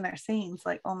it, watching their scenes,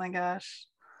 like, oh my gosh.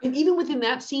 And even within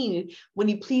that scene, when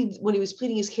he was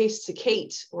pleading his case to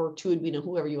Kate or to Edwina,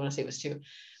 whoever you want to say it was to,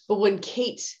 but when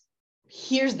Kate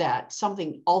hears that,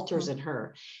 something alters in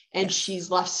her, and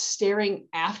she's left staring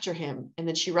after him, and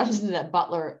then she runs into that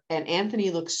butler, and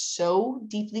Anthony looks so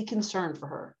deeply concerned for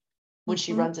her when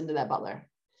she runs into that butler.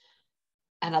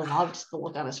 And I loved the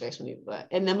look on his face when he did that.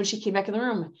 And then when she came back in the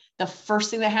room, the first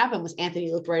thing that happened was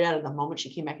Anthony looked right at her the moment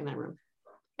she came back in that room.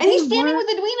 And he's standing with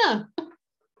Edwina.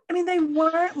 I mean,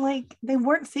 they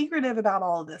weren't secretive about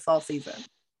all of this all season.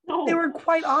 No. They were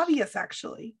quite obvious,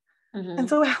 actually. Mm-hmm. And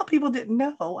so how people didn't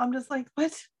know, I'm just like,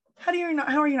 what? How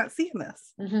are you not seeing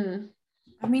this? Mm-hmm.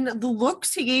 I mean, the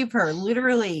looks he gave her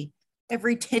literally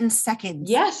every 10 seconds.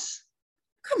 Yes.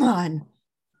 Come on.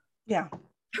 Yeah.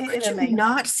 How could you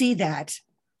not see that?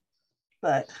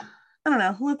 But I don't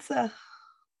know.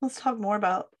 Let's talk more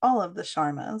about all of the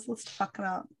Sharmas. Let's talk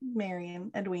about Mary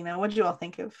and Edwina. What did you all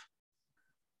think of,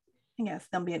 I guess,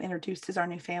 them being introduced as our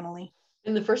new family?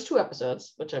 In the first 2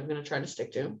 episodes, which I'm going to try to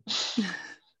stick to.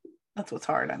 That's what's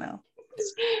hard, I know.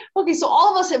 Okay,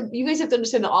 so you guys have to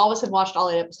understand that all of us have watched all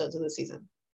 8 episodes of this season.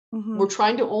 Mm-hmm. We're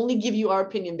trying to only give you our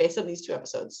opinion based on these 2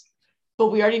 episodes, but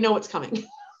we already know what's coming.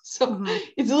 So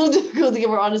it's a little difficult to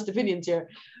give our honest opinions here.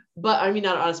 But I mean,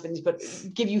 not honest opinions, but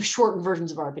give you shortened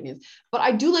versions of our opinions. But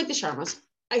I do like the Sharmas.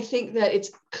 I think that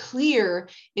it's clear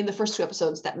in the first 2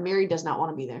 episodes that Mary does not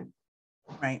want to be there.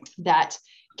 Right. That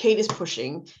Kate is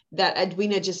pushing, that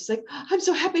Edwina just like, I'm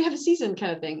so happy to have a season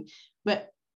kind of thing. But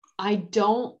I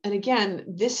don't, and again,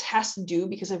 this has to do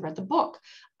because I read the book.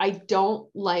 I don't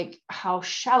like how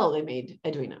shallow they made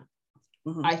Edwina.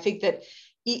 Mm-hmm. I think that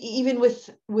even with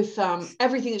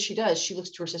everything that she does, she looks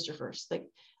to her sister first, like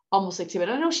almost like Tim.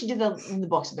 I know she did that in the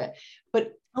books a bit,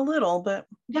 but a little, but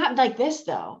not like this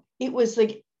though. It was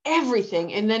like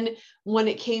everything. And then when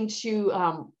it came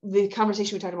to the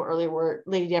conversation we talked about earlier, where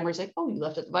Lady Danbury's like, "Oh, you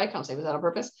left at the Viscount. Was that on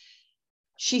purpose?"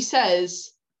 She says,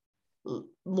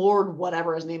 Lord,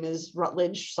 whatever his name is,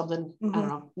 Rutledge, something, I don't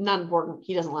know, not important.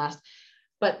 He doesn't last,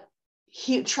 but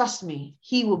trust me,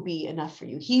 he will be enough for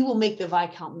you. He will make the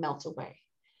Viscount melt away.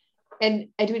 And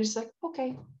Edwina's like,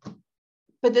 okay,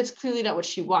 but that's clearly not what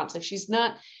she wants. Like she's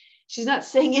not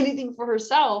saying anything for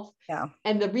herself. Yeah.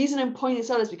 And the reason I'm pointing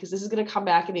this out is because this is going to come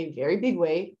back in a very big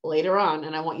way later on.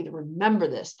 And I want you to remember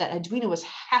this, that Edwina was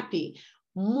happy,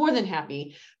 more than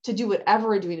happy to do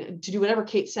whatever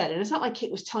Kate said. And it's not like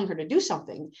Kate was telling her to do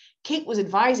something. Kate was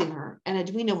advising her, and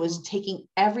Edwina was taking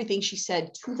everything she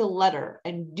said to the letter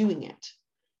and doing it.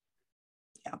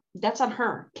 Yeah. That's on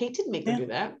her. Kate didn't make her do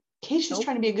that. Kate's just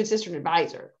trying to be a good sister and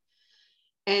advisor.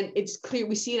 And it's clear,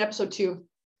 we see in episode 2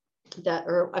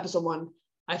 or episode 1,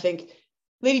 I think,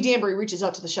 Lady Danbury reaches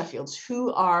out to the Sheffields,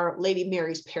 who are Lady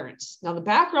Mary's parents. Now, the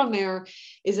background there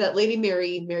is that Lady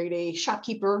Mary married a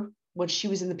shopkeeper when she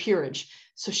was in the peerage.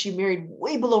 So she married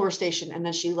way below her station, and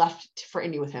then she left for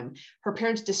India with him. Her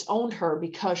parents disowned her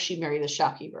because she married a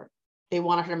shopkeeper. They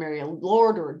wanted her to marry a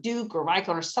lord or a duke or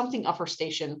viscount or something of her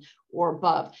station or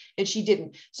above, and she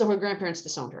didn't. So her grandparents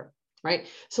disowned her, right?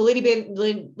 So Lady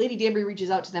Danbury reaches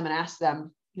out to them and asks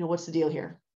them, what's the deal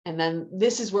here? And then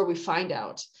this is where we find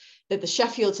out that the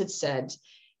Sheffields had said,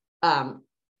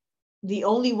 the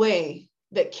only way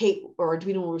that Kate or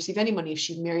Edwina will receive any money if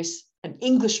she marries an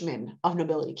Englishman of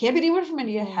nobility. Can't be anyone from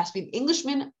India. It has to be an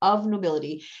Englishman of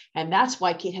nobility. And that's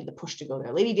why Kate had the push to go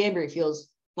there. Lady Danbury feels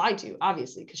lied to,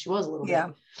 obviously, because she was a little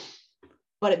bit.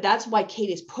 But that's why Kate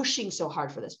is pushing so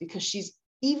hard for this, because she's,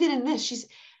 even in this,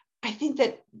 I think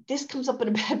that this comes up in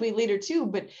a bad way later too,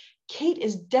 but Kate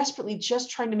is desperately just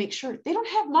trying to make sure they don't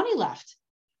have money left.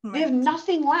 Right. They have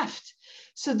nothing left.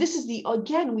 So this is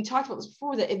again, we talked about this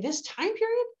before, that in this time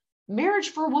period, marriage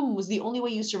for a woman was the only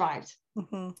way you survived.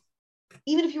 Mm-hmm.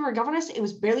 Even if you were a governess, it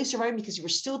was barely surviving because you were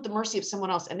still at the mercy of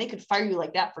someone else, and they could fire you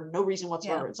like that for no reason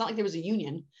whatsoever. Yeah. It's not like there was a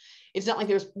union. It's not like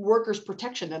there was workers'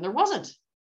 protection, and there wasn't.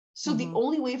 So the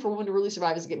only way for a woman to really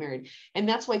survive is to get married. And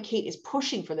that's why Kate is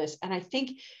pushing for this. And I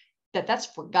think that that's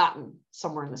forgotten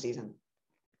somewhere in the season.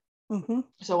 Mm-hmm.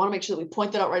 So I want to make sure that we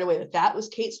point that out right away, that was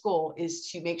Kate's goal, is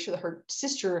to make sure that her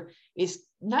sister is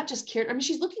not just cared. I mean,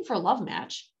 she's looking for a love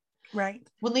match. Right.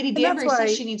 When Lady Danbury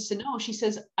says she needs to know, she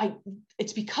says,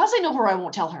 it's because I know her, I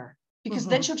won't tell her, because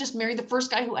then she'll just marry the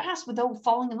first guy who asks without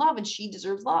falling in love, and she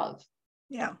deserves love.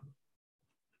 Yeah.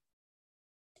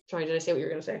 Sorry, did I say what you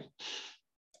were going to say?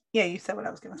 Yeah, you said what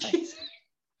I was going to say.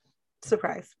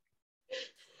 Surprise.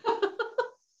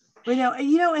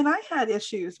 And I had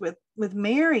issues with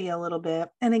Mary a little bit.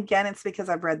 And again, it's because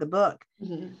I've read the book.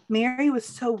 Mm-hmm. Mary was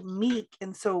so meek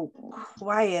and so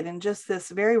quiet and just this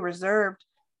very reserved.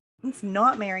 It's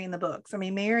not Mary in the books. I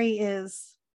mean, Mary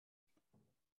is,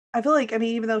 I feel like,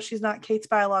 even though she's not Kate's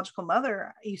biological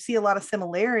mother, you see a lot of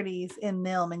similarities in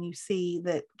them, and you see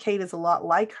that Kate is a lot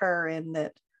like her and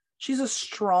that she's a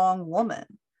strong woman.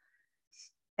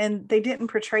 And they didn't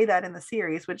portray that in the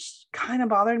series, which kind of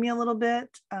bothered me a little bit.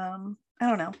 I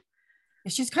don't know.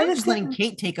 She's kind of just letting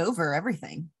Kate take over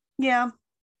everything. Yeah.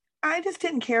 I just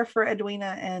didn't care for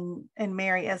Edwina and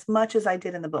Mary as much as I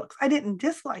did in the books. I didn't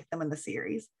dislike them in the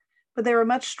series, but they were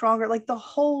much stronger. Like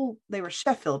they were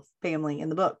Sheffield family in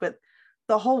the book, but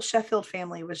the whole Sheffield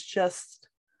family was just,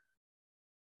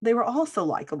 they were all so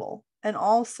likable. And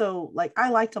also, like, I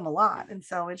liked them a lot. And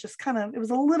so it just it was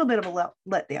a little bit of a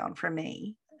letdown for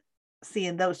me,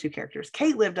 seeing those two characters.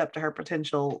 Kate lived up to her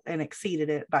potential and exceeded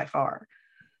it by far.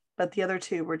 But the other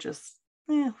two were just,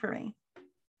 for me.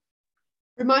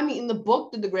 Remind me, in the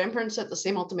book, did the grandparents set the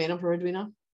same ultimatum for Edwina?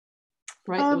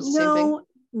 Right? It was the same thing?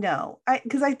 No,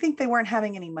 because I think they weren't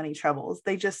having any money troubles.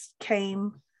 They just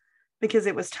came because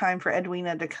it was time for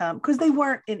Edwina to come. Because they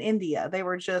weren't in India. They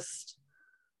were just,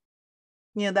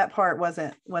 that part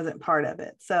wasn't part of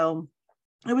it. So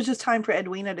it was just time for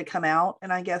Edwina to come out.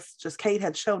 And I guess just Kate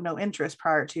had shown no interest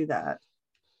prior to that.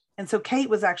 And so Kate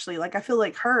was actually like, I feel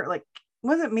like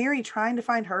wasn't Mary trying to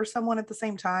find her someone at the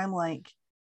same time? Like,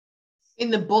 in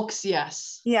the books,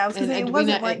 yes. Yeah, I was gonna say, it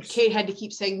wasn't like Kate had to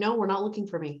keep saying, no, we're not looking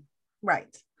for me.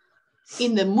 Right.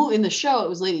 In the show, it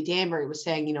was Lady Danbury was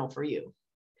saying, for you.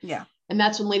 Yeah. And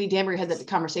that's when Lady Danbury had that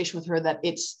conversation with her that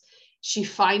she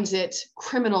finds it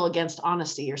criminal against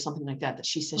honesty or something like that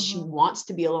she says she wants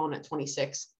to be alone at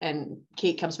 26. And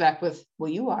Kate comes back with, well,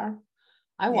 you are.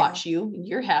 I watch you.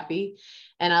 You're happy.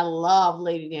 And I love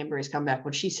Lady Danbury's comeback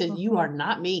when she said, you are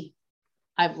not me.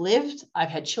 I've lived. I've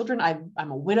had children.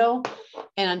 I'm a widow.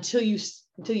 And until you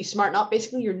smarten up,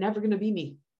 basically, you're never going to be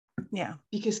me. Yeah.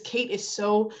 Because Kate is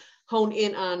so honed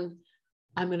in on,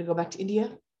 I'm going to go back to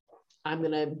India. I'm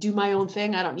going to do my own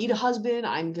thing. I don't need a husband.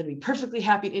 I'm going to be perfectly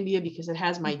happy in India because it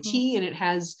has my tea and it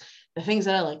has the things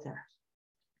that I like there.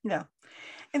 Yeah.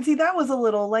 And see, that was a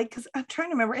little like, because I'm trying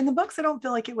to remember in the books, I don't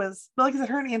feel like it was, but like I said,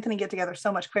 her and Anthony get together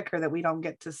so much quicker that we don't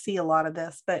get to see a lot of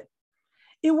this, but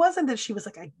it wasn't that she was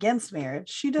like against marriage.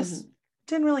 She just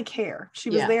didn't really care.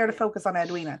 She was there to focus on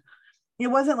Edwina. It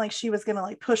wasn't like she was going to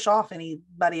like push off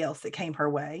anybody else that came her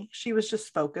way. She was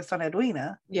just focused on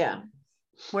Edwina. Yeah.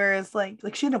 Whereas like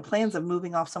she had no plans of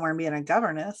moving off somewhere and being a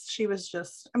governess. She was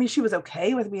just, she was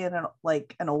okay with being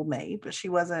an old maid, but she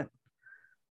wasn't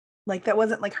like, that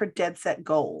wasn't like her dead set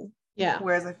goal. Yeah.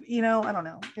 Whereas, I don't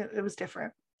know, it was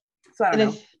different. So I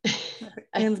don't know.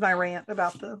 Ends my rant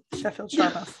about the Sheffield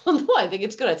Sharmas. No, I think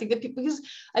it's good. I think that because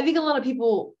I think a lot of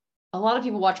people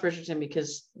watch Bridgerton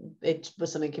because it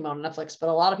was something that came out on Netflix, but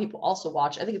a lot of people also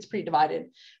watch. I think it's pretty divided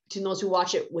between those who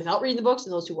watch it without reading the books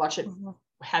and those who watch it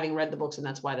having read the books, and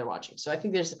that's why they're watching. So I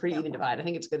think there's a pretty even divide. I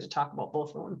think it's good to talk about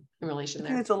both of them in relation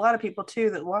there. There's a lot of people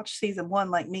too that watched season 1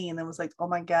 like me and then was like, oh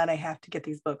my God, I have to get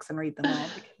these books and read them all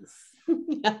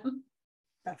because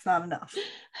that's not enough.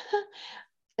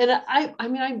 And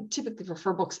I typically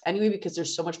prefer books anyway because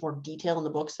there's so much more detail in the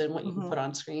books than what you can put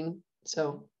on screen.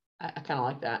 So I kind of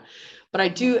like that. But I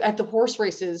do at the horse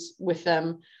races with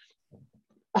them.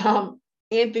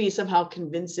 Anthony somehow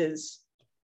convinces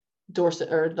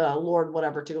Dorset or the Lord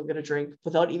whatever to go get a drink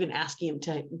without even asking him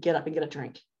to get up and get a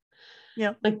drink.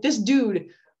 Yeah, like this dude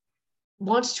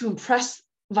wants to impress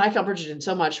Viscount Bridgerton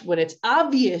so much when it's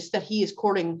obvious that he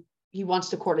wants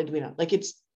to court Edwina. Like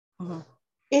it's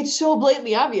so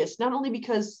blatantly obvious, not only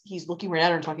because he's looking right at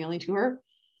her and talking only to her,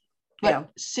 but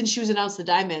since she was announced the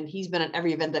Diamond, he's been at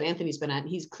every event that Anthony's been at.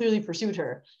 He's clearly pursued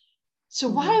her. So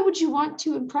why would you want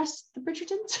to impress the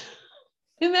Bridgertons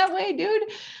in that way, dude?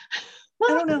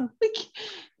 I don't know.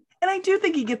 And I do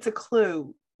think he gets a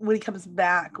clue when he comes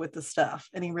back with the stuff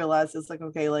and he realizes like,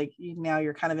 okay, like now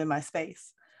you're kind of in my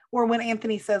space. Or when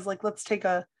Anthony says like, let's take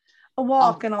a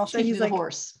walk and I'll show you. He's like,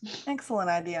 horse. Excellent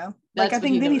idea. Like, I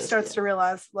think then he starts to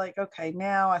realize like, okay,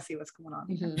 now I see what's going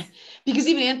on. Because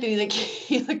even Anthony, like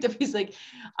he looked up, he's like,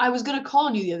 I was going to call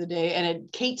on you the other day.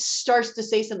 And Kate starts to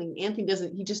say something. Anthony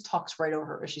doesn't, he just talks right over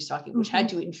her as she's talking, which had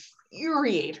to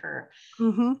infuriate her.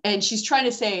 And she's trying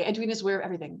to say, Edwina's aware of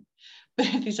everything. But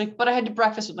Anthony's like, but I had to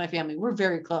breakfast with my family. We're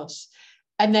very close.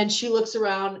 And then she looks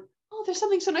around, oh, there's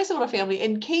something so nice about a family.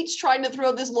 And Kate's trying to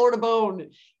throw this lord a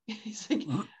bone. He's like,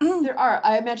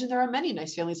 I imagine there are many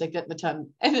nice families like that in the town.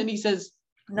 And then he says,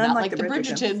 not like the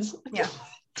Bridgertons. Yeah.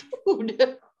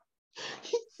 Dude.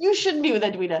 You shouldn't be with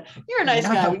Edwina. You're a nice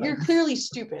guy, but you're clearly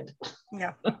stupid.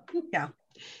 Yeah. Yeah.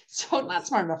 So not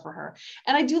smart enough for her.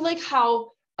 And I do like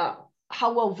how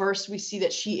well versed we see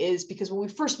that she is, because when we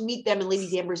first meet them and Lady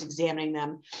Danbury's examining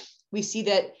them, we see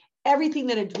that everything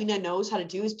that Edwina knows how to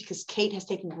do is because Kate has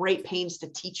taken great pains to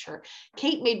teach her.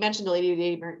 Kate made mention to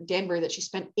Lady Danbury that she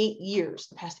spent the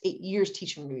past 8 years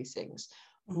teaching her these things,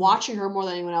 watching her more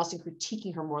than anyone else and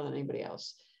critiquing her more than anybody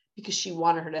else, because she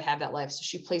wanted her to have that life. So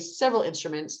she plays several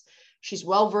instruments. She's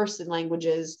well-versed in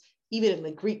languages, even in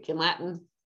the Greek and Latin.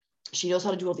 She knows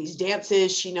how to do all these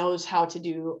dances. She knows how to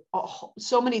do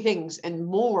so many things and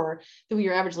more than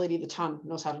your average lady of the tongue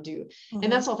knows how to do.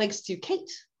 And that's all thanks to Kate.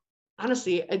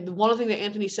 Honestly, one of the things that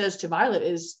Anthony says to Violet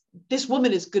is, this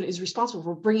woman is responsible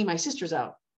for bringing my sisters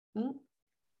out.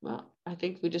 Well, I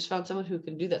think we just found someone who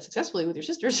can do that successfully with your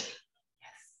sisters.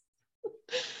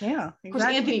 Yeah, exactly. Of course,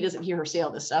 Anthony doesn't hear her say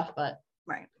all this stuff, but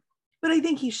right. But I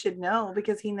think he should know,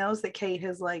 because he knows that Kate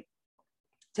has like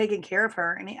taken care of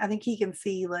her, and I think he can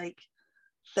see like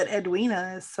that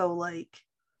Edwina is so like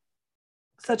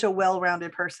such a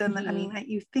well-rounded person. That, I mean,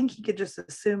 you think he could just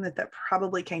assume that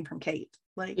probably came from Kate,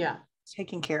 like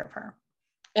taking care of her.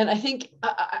 And I think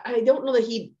I don't know that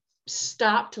he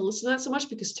stopped to listen to that so much,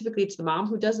 because typically it's the mom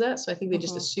who does that. So I think they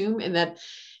just assume, and that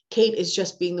Kate is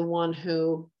just being the one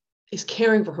who is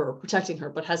caring for her, protecting her,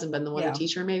 but hasn't been the one to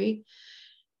teach her maybe.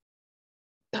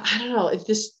 But I don't know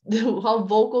if how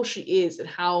vocal she is, and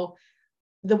how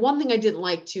the one thing I didn't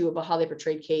like too about how they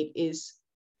portrayed Kate is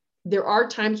there are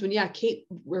times when,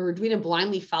 where Edwina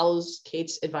blindly follows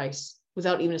Kate's advice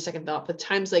without even a second thought. But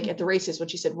times like at the races, when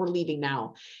she said, we're leaving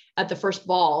now, at the first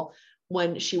ball,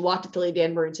 when she walked up to Lady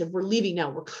Danbury and said, we're leaving now,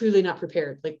 we're clearly not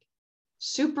prepared, like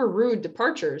super rude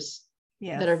departures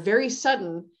that are very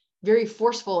sudden, very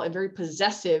forceful and very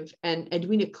possessive, and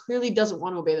Edwina clearly doesn't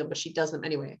want to obey them, but she does them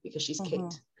anyway because she's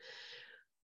Kate.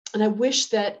 And I wish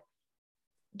that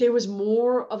there was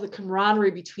more of the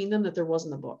camaraderie between them that there was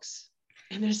in the books.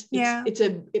 And it's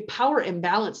a power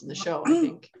imbalance in the show, I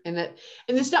think, and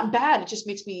it's not bad. It just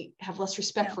makes me have less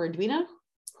respect for Edwina.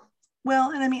 Well,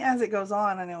 and I mean, as it goes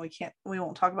on, I know we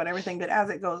won't talk about everything, but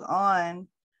as it goes on,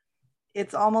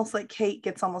 it's almost like Kate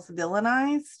gets almost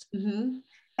villainized.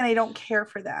 And I don't care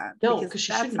for that. No, because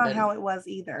that's not how it was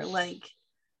either. Like,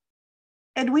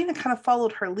 Edwina kind of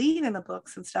followed her lead in the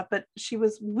books and stuff, but she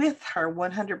was with her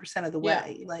 100% of the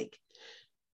way. Like,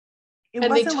 it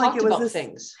wasn't like it was this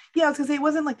things. Yeah, I was gonna say, it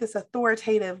wasn't like this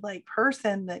authoritative like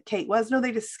person that Kate was. No,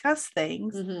 they discussed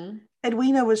things.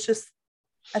 Edwina was just,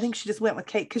 I think she just went with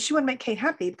Kate because she wanted to make Kate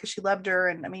happy, because she loved her.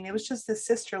 And I mean, it was just this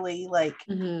sisterly, like,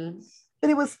 but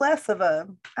it was less of a,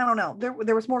 I don't know,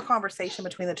 there was more conversation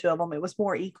between the two of them. It was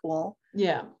more equal.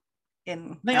 Yeah.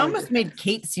 They almost made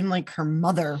Kate seem like her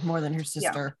mother more than her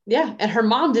sister. Yeah. And her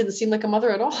mom didn't seem like a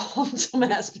mother at all in some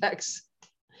aspects.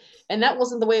 And that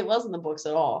wasn't the way it was in the books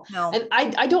at all. No. And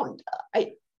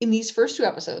I in these first 2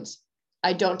 episodes,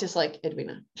 I don't dislike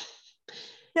Edwina.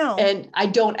 No. And I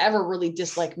don't ever really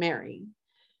dislike Mary.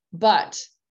 But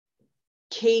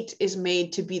Kate is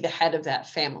made to be the head of that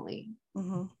family.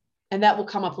 And that will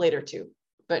come up later too.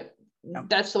 But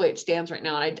that's the way it stands right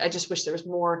now. And I just wish there was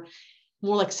more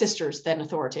like sisters than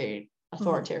authoritarian.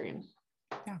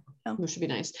 Yeah. Which would be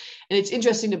nice. And it's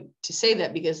interesting to say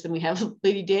that, because then we have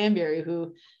Lady Danbury,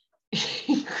 who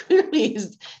clearly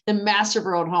is the master of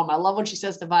her own home. I love when she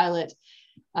says to Violet,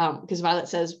 because Violet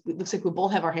says, it looks like we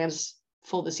both have our hands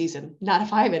full this season. Not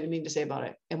if I have anything to say about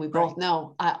it. And we both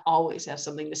know I always have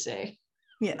something to say.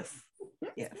 Yes.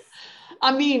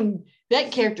 I mean,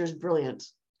 that character is brilliant.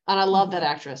 And I love that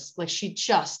actress. Like, she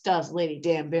just does Lady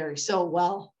Danbury so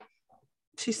well.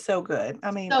 She's so good. I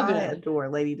mean, so good. I adore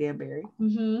Lady Danbury.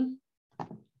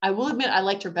 I will admit I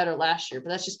liked her better last year, but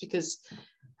that's just because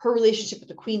her relationship with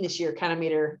the Queen this year kind of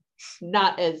made her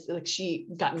not as, like, she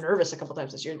got nervous a couple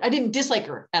times this year. I didn't dislike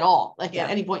her at all, like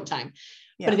at any point in time.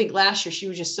 But I think last year she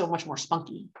was just so much more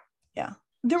spunky. Yeah.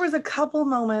 There was a couple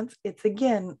moments, it's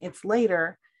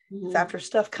later, it's after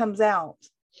stuff comes out,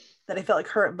 that I felt like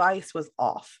her advice was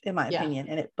off, in my opinion,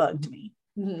 and it bugged me.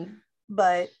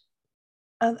 But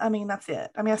I mean, that's it.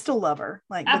 I mean, I still love her.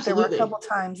 Like, but there were a couple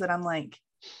times that I'm like,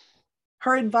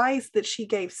 her advice that she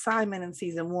gave Simon in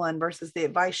season 1 versus the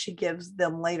advice she gives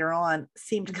them later on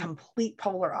seemed complete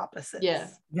polar opposites. Yeah,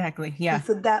 exactly. Yeah. And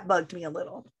so that bugged me a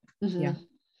little. Yeah.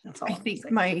 That's all I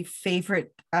think my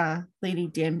favorite Lady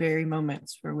Danbury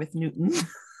moments were with Newton.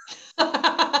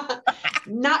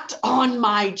 Not on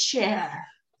my chair.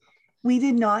 We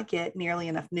did not get nearly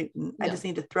enough Newton. No. I just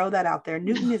need to throw that out there.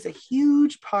 Newton is a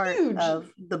huge part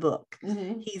of the book.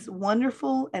 He's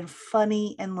wonderful and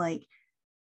funny, and like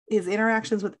his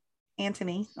interactions with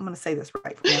Anthony, I'm going to say this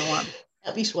right from now on.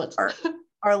 At least once.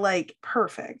 Are like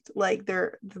perfect. Like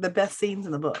they're the best scenes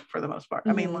in the book for the most part.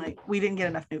 I mean, like we didn't get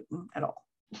enough Newton at all.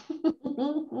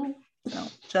 So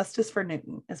justice for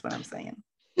Newton is what I'm saying.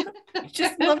 I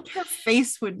just loved her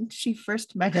face when she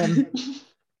first met him.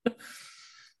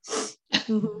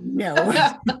 No.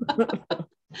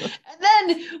 And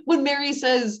then when Mary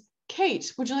says,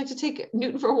 Kate, would you like to take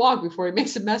Newton for a walk before he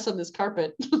makes a mess on this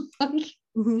carpet?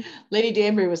 Lady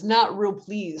Danbury was not real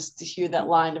pleased to hear that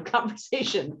line of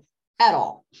conversation at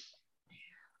all.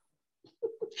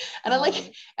 And I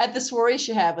like at the soiree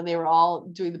she had when they were all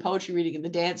doing the poetry reading and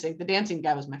the dancing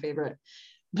guy was my favorite.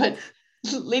 But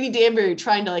Lady Danbury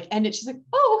trying to like end it, she's like,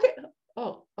 oh, okay.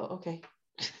 Oh, okay.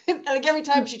 And like every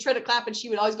time she tried to clap and she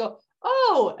would always go,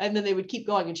 oh, and then they would keep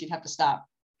going and she'd have to stop.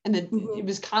 And then it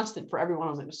was constant for everyone.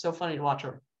 I was like, it was so funny to watch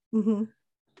her.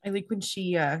 I like when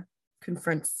she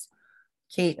confronts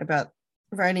Kate about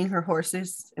riding her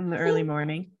horses in the early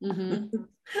morning.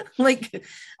 Like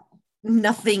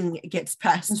nothing gets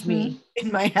past me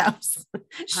in my house.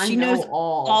 She knows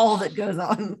all that goes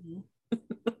on.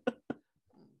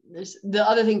 There's the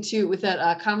other thing too with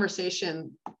that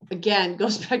conversation, again,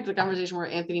 goes back to the conversation where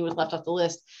Anthony was left off the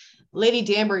list. Lady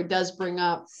Danbury does bring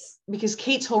up, because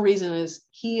Kate's whole reason is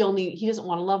he doesn't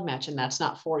want a love match, and that's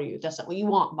not for you. That's not what you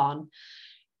want, Bon.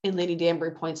 And Lady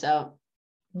Danbury points out,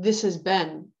 this has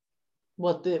been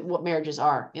what marriages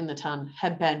are in the town,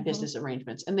 have been business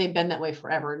arrangements, and they've been that way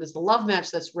forever. It is the love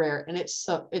match that's rare, and it's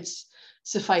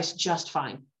sufficed just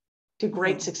fine to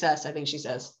great success, I think she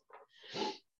says.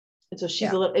 And so she's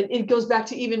a little, it goes back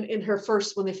to even in her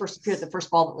when they first appeared at the first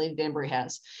ball that Lady Danbury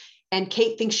has. And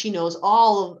Kate thinks she knows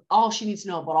all she needs to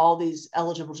know about all these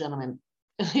eligible gentlemen.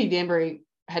 And Lady Danbury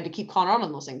had to keep calling her out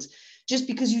on those things. Just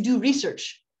because you do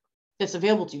research that's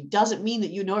available to you doesn't mean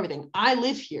that you know everything. I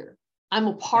live here. I'm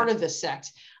a part of this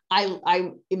sect.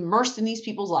 I'm immersed in these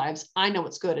people's lives. I know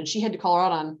what's good. And she had to call her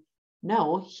out on,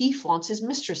 no, he flaunts his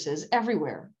mistresses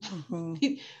everywhere.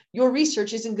 Your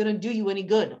research isn't going to do you any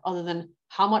good other than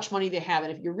how much money they have.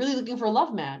 And if you're really looking for a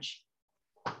love match,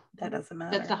 that doesn't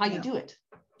matter. That's not how you do it.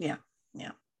 Yeah.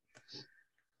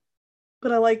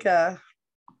 But I like her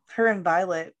and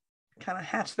Violet kind of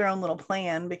hatch their own little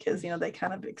plan because, they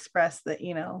kind of express that,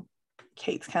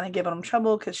 Kate's kind of giving them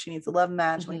trouble because she needs a love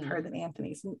match. We've heard that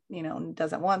Anthony's,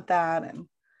 doesn't want that. And,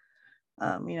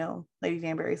 Lady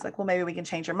Danbury's like, well, maybe we can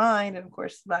change her mind. And of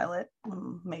course, Violet,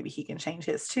 maybe he can change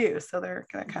his too. So they're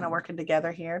kind of working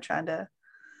together here, trying to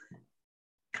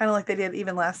kind of like they did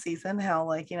even last season, how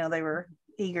they were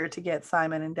eager to get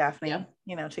Simon and Daphne,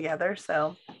 together.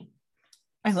 So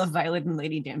I love Violet and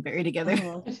Lady Danbury together.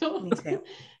 Me too.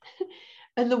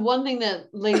 And the one thing that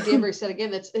Lady Danbury said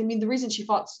again, the reason she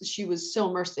thought she was so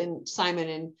immersed in Simon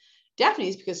and Daphne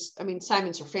is because,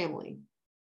 Simon's her family,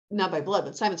 not by blood,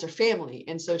 but Simon's her family.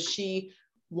 And so she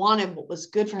wanted what was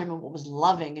good for him and what was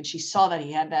loving. And she saw that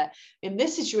he had that. In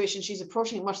this situation, she's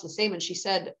approaching it much the same. And she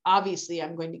said, obviously,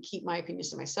 I'm going to keep my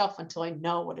opinions to myself until I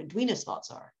know what Edwina's thoughts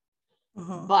are.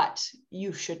 But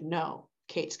you should know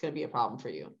Kate's going to be a problem for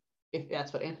you if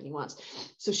that's what Anthony wants.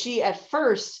 So she at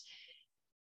first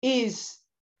is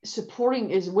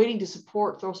waiting to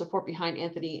throw support behind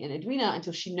Anthony and Edwina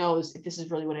until she knows if this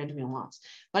is really what Edwina wants.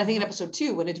 But I think in episode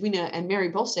 2, when Edwina and Mary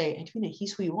both say, Edwina,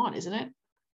 he's who you want, isn't it?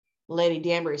 Lady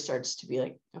Danbury starts to be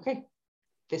like, okay,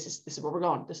 this is where we're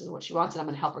going. This is what she wants, and I'm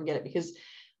going to help her get it, because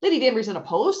Lady Danbury's not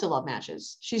opposed to love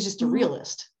matches. She's just a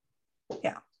realist.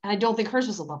 Yeah. And I don't think hers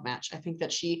was a love match. I think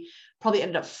that she probably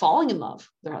ended up falling in love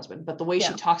with her husband, but the way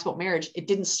she talks about marriage, it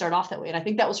didn't start off that way. And I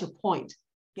think that was her point.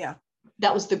 Yeah.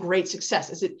 That was the great success,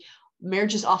 is that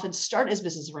marriages often start as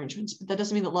business arrangements, but that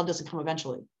doesn't mean that love doesn't come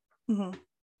eventually.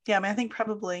 Yeah. I think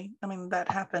probably,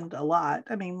 that happened a lot.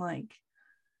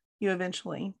 You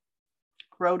eventually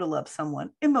grow to love someone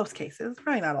in most cases,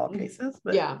 probably not all cases,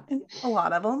 but in a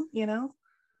lot of them,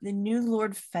 The new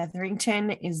Lord Featherington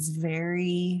is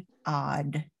very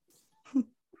odd. It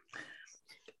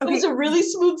was a really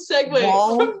smooth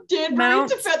segue from Danbury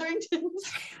to Featherington.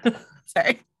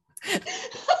 Sorry.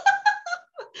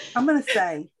 I'm going to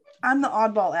say I'm the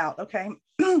oddball out. Okay.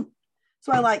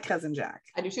 So I like Cousin Jack.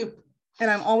 I do too.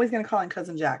 And I'm always going to call him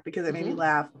Cousin Jack because it made me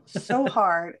laugh so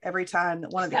hard every time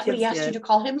that one of the kids what he asked you to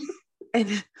call him?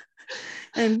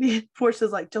 And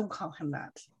Portia's like, don't call him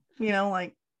that,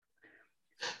 but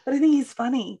I think he's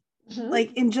funny,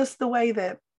 in just the way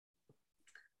that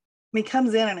he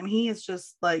comes in and he is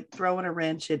just throwing a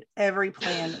wrench at every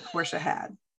plan that Portia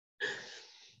had.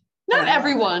 Not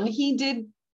everyone. He did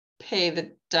pay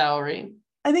the dowry.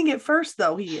 I think at first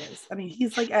though he is.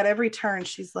 He's at every turn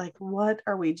she's like, what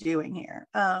are we doing here?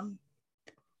 And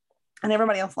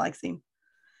everybody else likes him.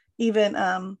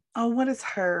 Even what is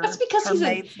her? That's because her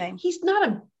maid's name? He's not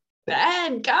a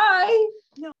bad guy.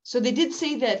 No. So they did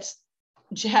say that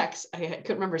Jack's, I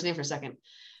couldn't remember his name for a second.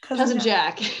 Cousin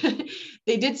Jack.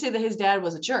 They did say that his dad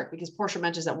was a jerk because Portia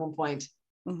mentions at one point,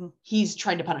 he's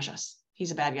trying to punish us.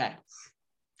 He's a bad guy.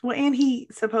 Well, and he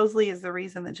supposedly is the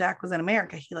reason that Jack was in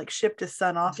America. He like shipped his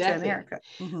son off to America.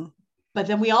 But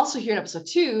then we also hear in episode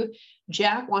 2,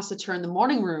 Jack wants to turn the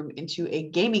morning room into a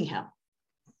gaming hell.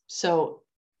 So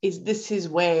is this his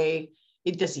way?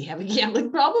 Does he have a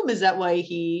gambling problem? Is that why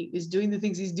he is doing the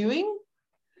things he's doing?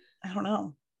 I don't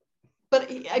know. But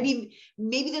I mean,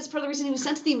 maybe that's part of the reason he was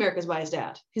sent to the Americas by his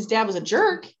dad. His dad was a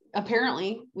jerk.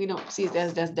 Apparently, we don't see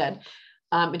his dad's dead.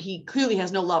 And he clearly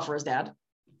has no love for his dad.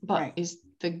 But is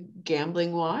the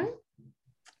gambling why?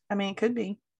 I mean, it could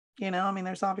be. I mean,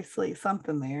 there's obviously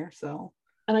something there. So,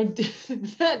 and I did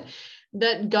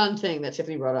that gun thing that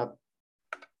Tiffany brought up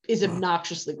is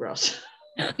obnoxiously gross.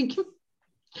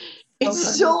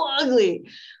 It's so ugly.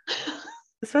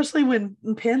 Especially when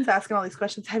Penn's asking all these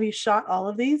questions. Have you shot all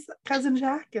of these, Cousin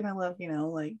Jack? And I love,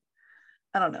 like,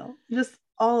 I don't know, just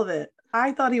all of it.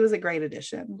 I thought he was a great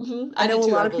addition. I know a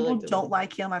lot of people don't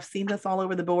like him. I've seen this all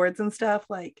over the boards and stuff.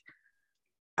 Like,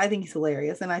 I think he's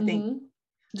hilarious. And I think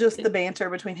just the banter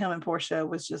between him and Portia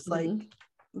was just like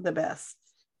the best.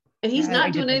 And he's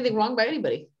not doing anything wrong by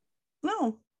anybody.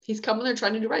 No. He's coming there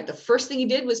trying to do right. The first thing he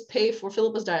did was pay for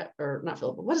Philippa's diet, or not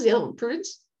Philippa. What is the other one?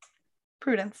 Prudence.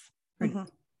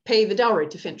 Pay the dowry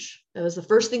to Finch. That was the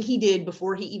first thing he did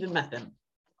before he even met them.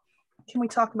 Can we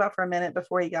talk about for a minute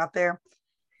before he got there?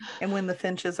 And when the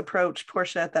Finches approached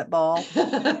Portia at that ball,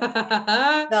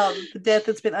 the death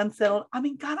that's been unsettled. I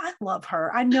mean, God, I love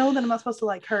her. I know that I'm not supposed to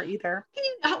like her either. Can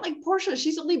you not like Portia?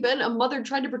 She's only been a mother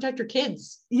trying to protect her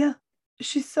kids. Yeah.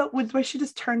 She's so, with the way she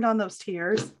just turned on those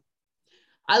tears.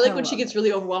 I like when she gets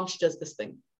really overwhelmed, she does this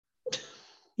thing.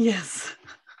 Yes.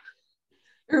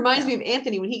 It reminds me of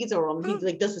Anthony when he gets overwhelmed. He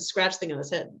like does the scratch thing on his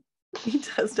head. He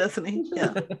does, doesn't he?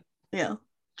 Yeah. Yeah.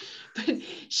 But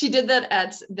she did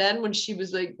that then when she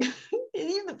was like,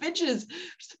 even the Finches,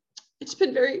 it's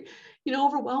been very,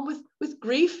 overwhelmed with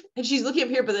grief. And she's looking up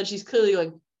here, but then she's clearly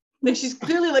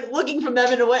like looking from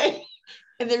them in a way.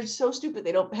 And they're so stupid.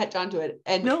 They don't catch on to it.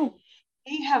 And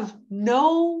they have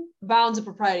no bounds of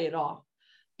propriety at all.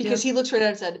 Because he looks right at her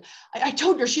and said, I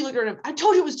told her, she looked at him, I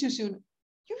told you it was too soon.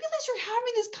 You realize you're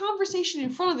having this conversation in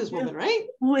front of this woman, right?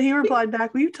 Well, he replied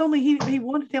back, well, you told me he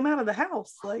wanted him out of the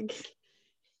house. Like,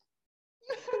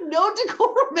 you have no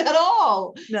decorum at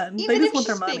all. None. Even they just if want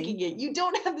she's their money. making it, you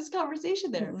don't have this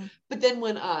conversation there. But then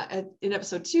when in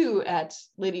episode 2 at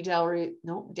Lady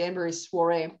Danbury's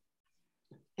soiree,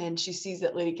 and she sees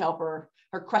that Lady Cowper,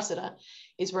 her Cressida,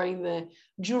 is wearing the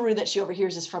jewelry that she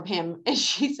overhears is from him, and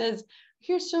she says,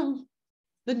 here's from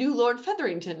the new Lord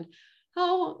Featherington.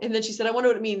 Oh, and then she said, I wonder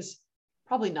what it means.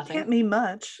 Probably nothing. Can't mean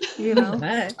much,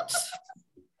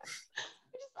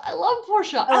 I love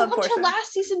Portia. I loved her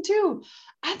last season too.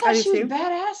 I thought she was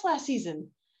badass last season.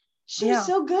 She was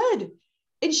so good.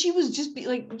 And she was just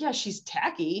she's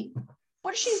tacky,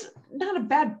 but she's not a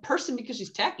bad person because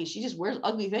she's tacky. She just wears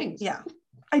ugly things. Yeah.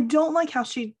 I don't like how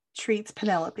she treats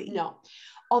Penelope. No.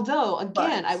 Although,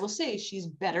 again, I will say she's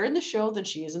better in the show than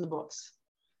she is in the books.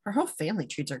 Her whole family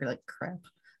treats her like crap.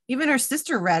 Even her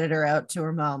sister ratted her out to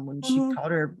her mom when she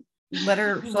called her,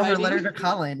 sold her letter to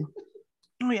Colin.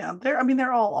 Oh yeah,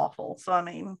 they're all awful. So I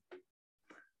mean,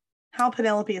 how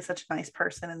Penelope is such a nice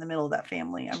person in the middle of that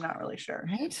family, I'm not really sure.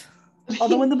 Right.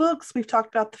 Although in the books we've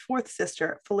talked about the fourth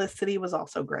sister, Felicity, was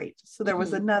also great. So there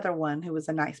was another one who was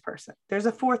a nice person. There's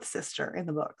a fourth sister in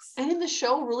the books. And in the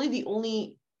show, really the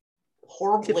only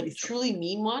horrible, truly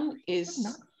mean one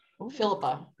is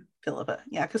Philippa.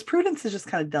 Yeah, because Prudence is just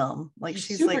kind of dumb. Like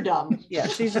she's super dumb. Yeah,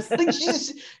 she's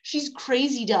just she's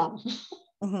crazy dumb.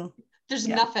 There's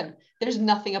nothing. There's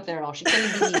nothing up there at all. She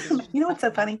can't even You know what's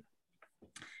so funny?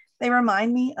 They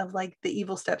remind me of like the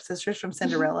evil stepsisters from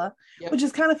Cinderella, which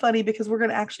is kind of funny because we're going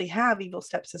to actually have evil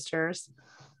stepsisters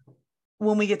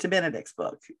when we get to Benedict's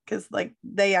book, because like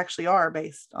they actually are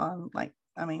based on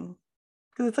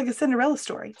because it's like a Cinderella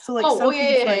story. So like,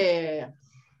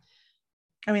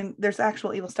 I mean, there's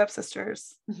actual evil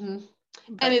stepsisters. And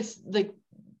it's like,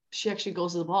 she actually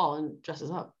goes to the ball and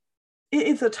dresses up.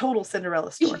 It's a total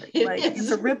Cinderella story.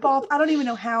 It's a ripoff. I don't even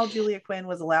know how Julia Quinn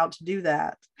was allowed to do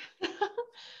that.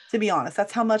 To be honest,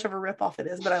 that's how much of a ripoff it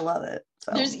is, but I love it.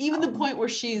 So, there's even the point where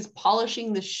she's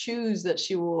polishing the shoes that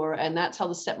she wore, and that's how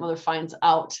the stepmother finds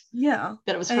out that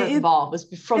it was her involved, was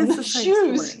from the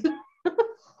shoes.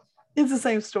 It's the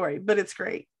same story, but it's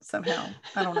great somehow.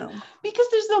 I don't know. Because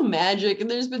there's no magic, and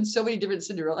there's been so many different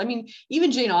Cinderella. I mean,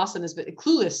 even Jane Austen has been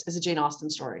Clueless is a Jane Austen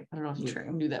story. I don't know if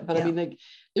you knew that, but I mean, like,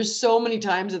 there's so many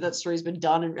times that story's been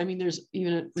done. And I mean, there's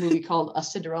even a movie called A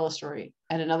Cinderella Story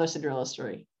and another Cinderella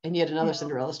story and yet another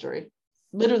Cinderella story.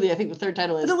 Literally, I think the third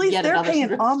title is. But at least they're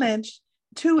paying homage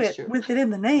to it with it in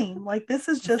the name. Like, this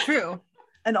is just true.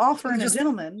 An offer and a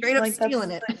gentleman. Straight up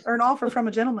stealing it. Or an offer from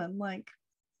a gentleman. Like.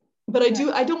 But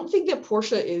I don't think that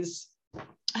Portia is,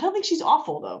 I don't think she's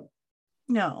awful though.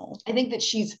 No. I think that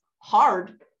she's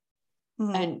hard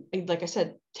and like I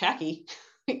said, tacky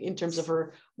in terms of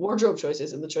her wardrobe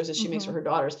choices and the choices she makes for her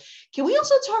daughters. Can we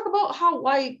also talk about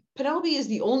why Penelope is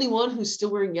the only one who's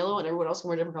still wearing yellow and everyone else can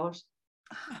wear different colors?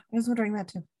 I was wondering that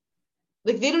too.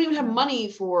 Like, they don't even have money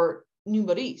for new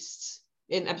modistes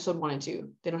in episode 1 and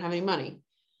 2. They don't have any money.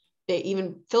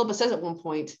 Philippa says at one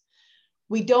point,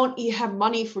 we don't have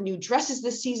money for new dresses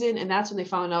this season. And that's when they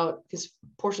found out, because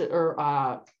Portia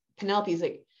or Penelope is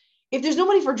like, if there's no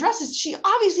money for dresses, she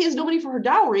obviously has no money for her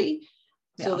dowry.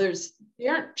 Yeah. So they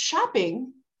aren't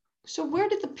shopping. So where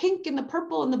did the pink and the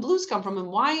purple and the blues come from? And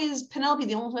why is Penelope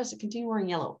the only one who has to continue wearing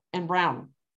yellow and brown?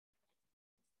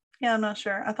 Yeah, I'm not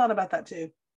sure. I thought about that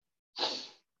too.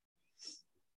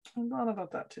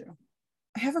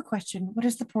 I have a question. What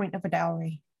is the point of a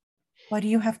dowry? Why do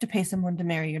you have to pay someone to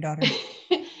marry your daughter?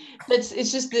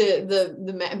 It's just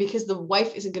the because the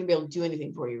wife isn't going to be able to do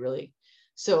anything for you, really.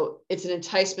 So it's an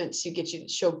enticement to get you to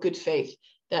show good faith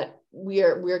that we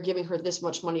are giving her this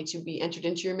much money to be entered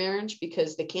into your marriage,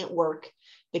 because they can't work,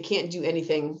 they can't do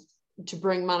anything to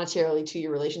bring monetarily to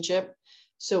your relationship.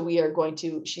 So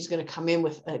she's going to come in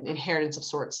with an inheritance of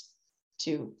sorts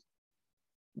to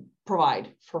provide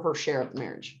for her share of the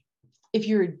marriage. If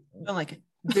you're like it.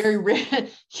 Very rare,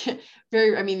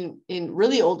 I mean, in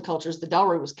really old cultures, the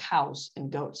dowry was cows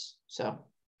and goats. So,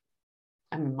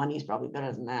 I mean, money is probably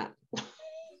better than that.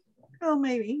 Well,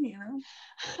 maybe,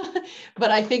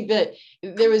 But I think that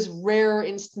there was very rare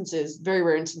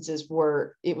instances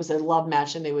where it was a love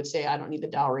match and they would say, I don't need the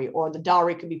dowry, or the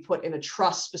dowry could be put in a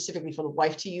trust specifically for the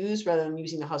wife to use rather than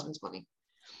using the husband's money.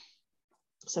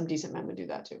 Some decent men would do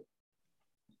that too.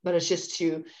 But it's just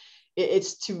to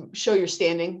show your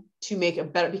standing, to make a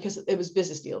better, because it was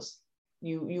business deals.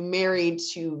 You married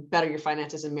to better your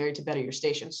finances and married to better your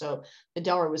station. So the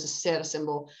dowry was a status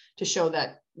symbol to show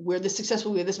that we're this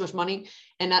successful, we have this much money.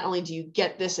 And not only do you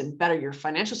get this and better your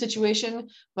financial situation,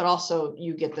 but also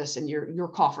you get this and your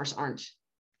coffers aren't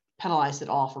penalized at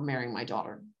all for marrying my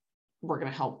daughter. We're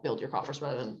going to help build your coffers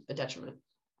rather than a detriment.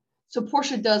 So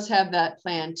Portia does have that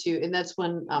plan too. And that's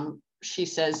when she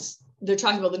says, they're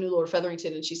talking about the new Lord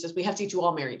Featherington, and she says, we have to get you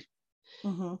all married.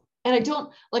 And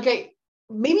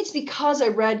maybe it's because I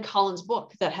read Colin's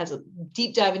book that has a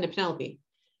deep dive into Penelope,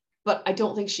 but I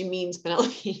don't think she means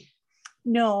Penelope.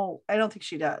 No, I don't think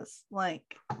she does.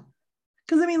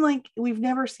 Because I mean, we've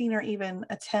never seen her even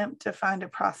attempt to find a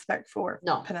prospect for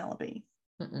Penelope.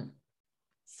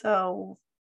 So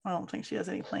I don't think she has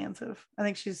any plans I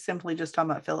think she's simply just talking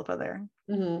about Philippa there.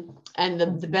 And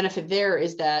the benefit there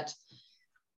is that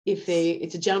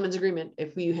it's a gentleman's agreement.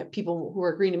 If we have people who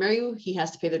are agreeing to marry you, he has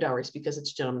to pay their dowries because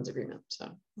it's a gentleman's agreement.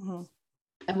 So,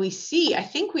 and we see, I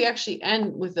think we actually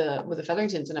end with the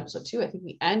Featheringtons in episode 2. I think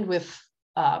we end with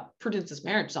Prudence's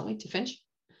marriage, don't we, to Finch? It's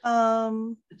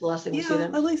the last thing we see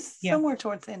them. At least somewhere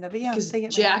towards the end of it. Yeah, because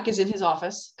Jack is in his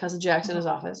office. Cousin Jack's in his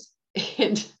office,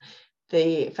 and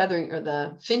the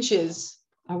Finches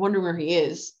are wondering where he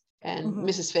is, and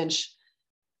Mrs. Finch,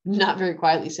 not very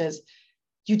quietly, says,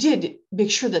 you did make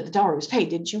sure that the dowry was paid,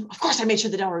 didn't you? Of course I made sure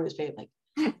the dowry was paid.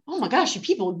 Oh my gosh, you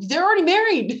people, they're already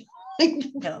married.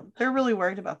 Yeah, they're really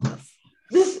worried about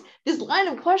this. This line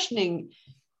of questioning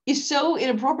is so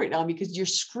inappropriate now, because you're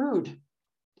screwed.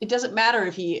 It doesn't matter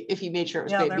if he made sure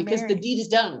it was paid, because the deed is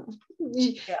done.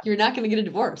 You're not going to get a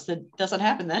divorce. That doesn't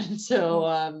happen then.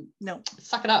 So no,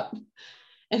 suck it up.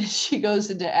 And she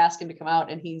goes in to ask him to come out,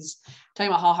 and he's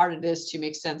talking about how hard it is to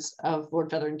make sense of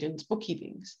Lord Featherington's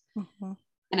bookkeepings.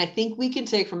 And I think we can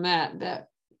take from that,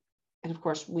 and of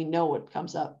course we know what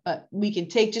comes up, but we can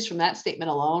take just from that statement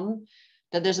alone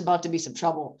that there's about to be some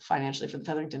trouble financially for the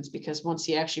Featheringtons, because once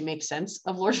he actually makes sense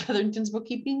of Lord Featherington's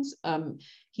bookkeepings,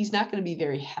 he's not going to be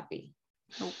very happy.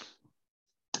 Nope.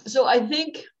 So I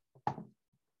think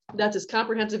that's as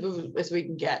comprehensive as we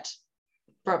can get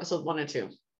for episode 1 and 2.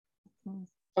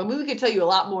 I mean, we could tell you a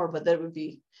lot more, but that would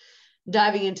be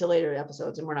diving into later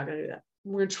episodes, and we're not going to do that.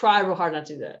 We're going to try real hard not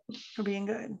to do that. For being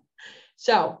good.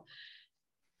 So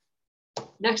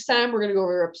next time we're going to go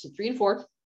over episode 3 and 4.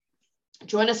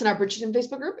 Join us in our Bridgerton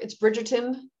Facebook group. It's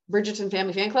Bridgerton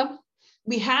Family Fan Club.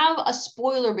 we have a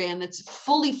spoiler ban that's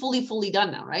fully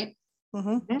done now, right?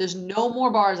 Mm-hmm. There's no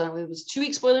more bars on it. It was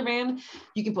 2-week spoiler ban.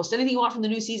 You can post anything you want from the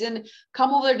new season.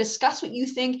 Come over there, discuss what you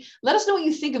think. Let us know what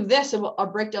you think of this and our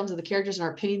breakdowns of the characters and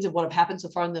our opinions of what have happened so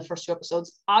far in the first 2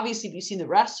 episodes. Obviously, if you've seen the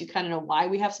rest, you kind of know why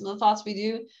we have some of the thoughts we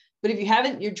do. But if you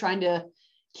haven't, you're trying to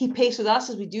keep pace with us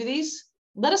as we do these.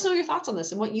 Let us know your thoughts on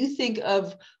this and what you think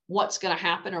of what's going to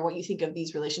happen or what you think of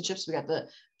these relationships. We've got the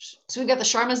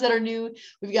Sharmas that are new.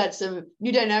 We've got some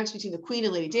new dynamics between the Queen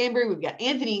and Lady Danbury. We've got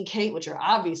Anthony and Kate, which are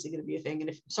obviously going to be a thing. And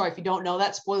if you don't know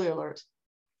that, spoiler alert.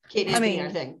 Kate and Anthony are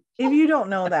a thing. If you don't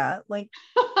know that, like,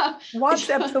 watch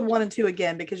episode 1 and 2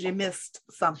 again because you missed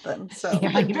something. So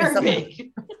very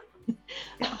big.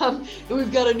 And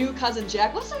we've got a new cousin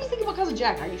Jack. Let us know what you think about cousin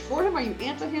Jack. Are you for him? Are you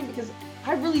anti him? Because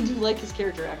I really do like his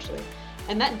character, actually.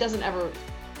 And that doesn't ever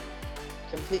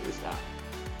completely stop.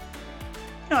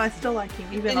 No, I still like him,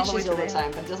 even all the way over time,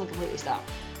 but it doesn't completely stop.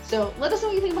 So let us know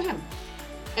what you think about him.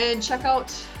 And check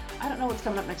out, I don't know what's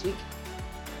coming up next week.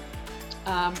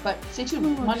 But stay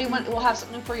tuned. Monday, we'll have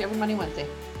something for you every Monday, Wednesday.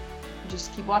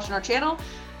 Just keep watching our channel,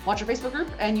 watch our Facebook group,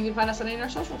 and you can find us on any of our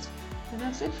socials. And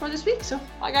that's it for this week. So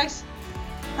bye, guys.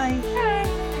 Bye. Bye.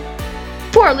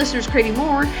 For our listeners craving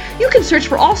more, you can search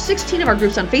for all 16 of our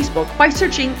groups on Facebook by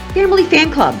searching Family Fan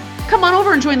Club. Come on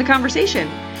over and join the conversation.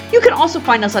 You can also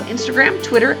find us on Instagram,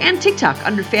 Twitter, and TikTok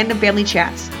under Fandom Family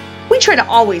Chats. We try to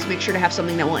always make sure to have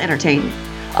something that will entertain.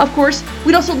 Of course,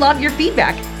 we'd also love your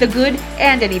feedback, the good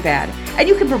and any bad. And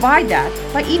you can provide that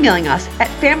by emailing us at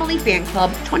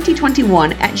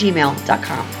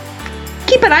familyfanclub2021@gmail.com.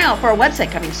 Keep an eye out for our website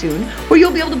coming soon, where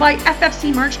you'll be able to buy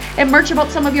FFC merch and merch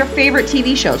about some of your favorite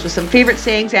TV shows with some favorite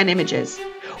sayings and images.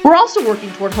 We're also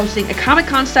working toward hosting a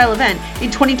Comic-Con style event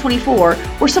in 2024,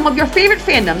 where some of your favorite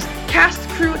fandoms, cast,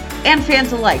 crew, and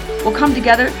fans alike will come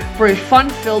together for a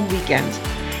fun-filled weekend.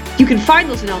 You can find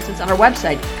those announcements on our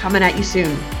website coming at you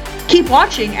soon. Keep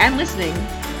watching and listening,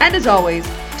 and as always,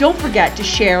 don't forget to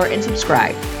share and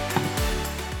subscribe.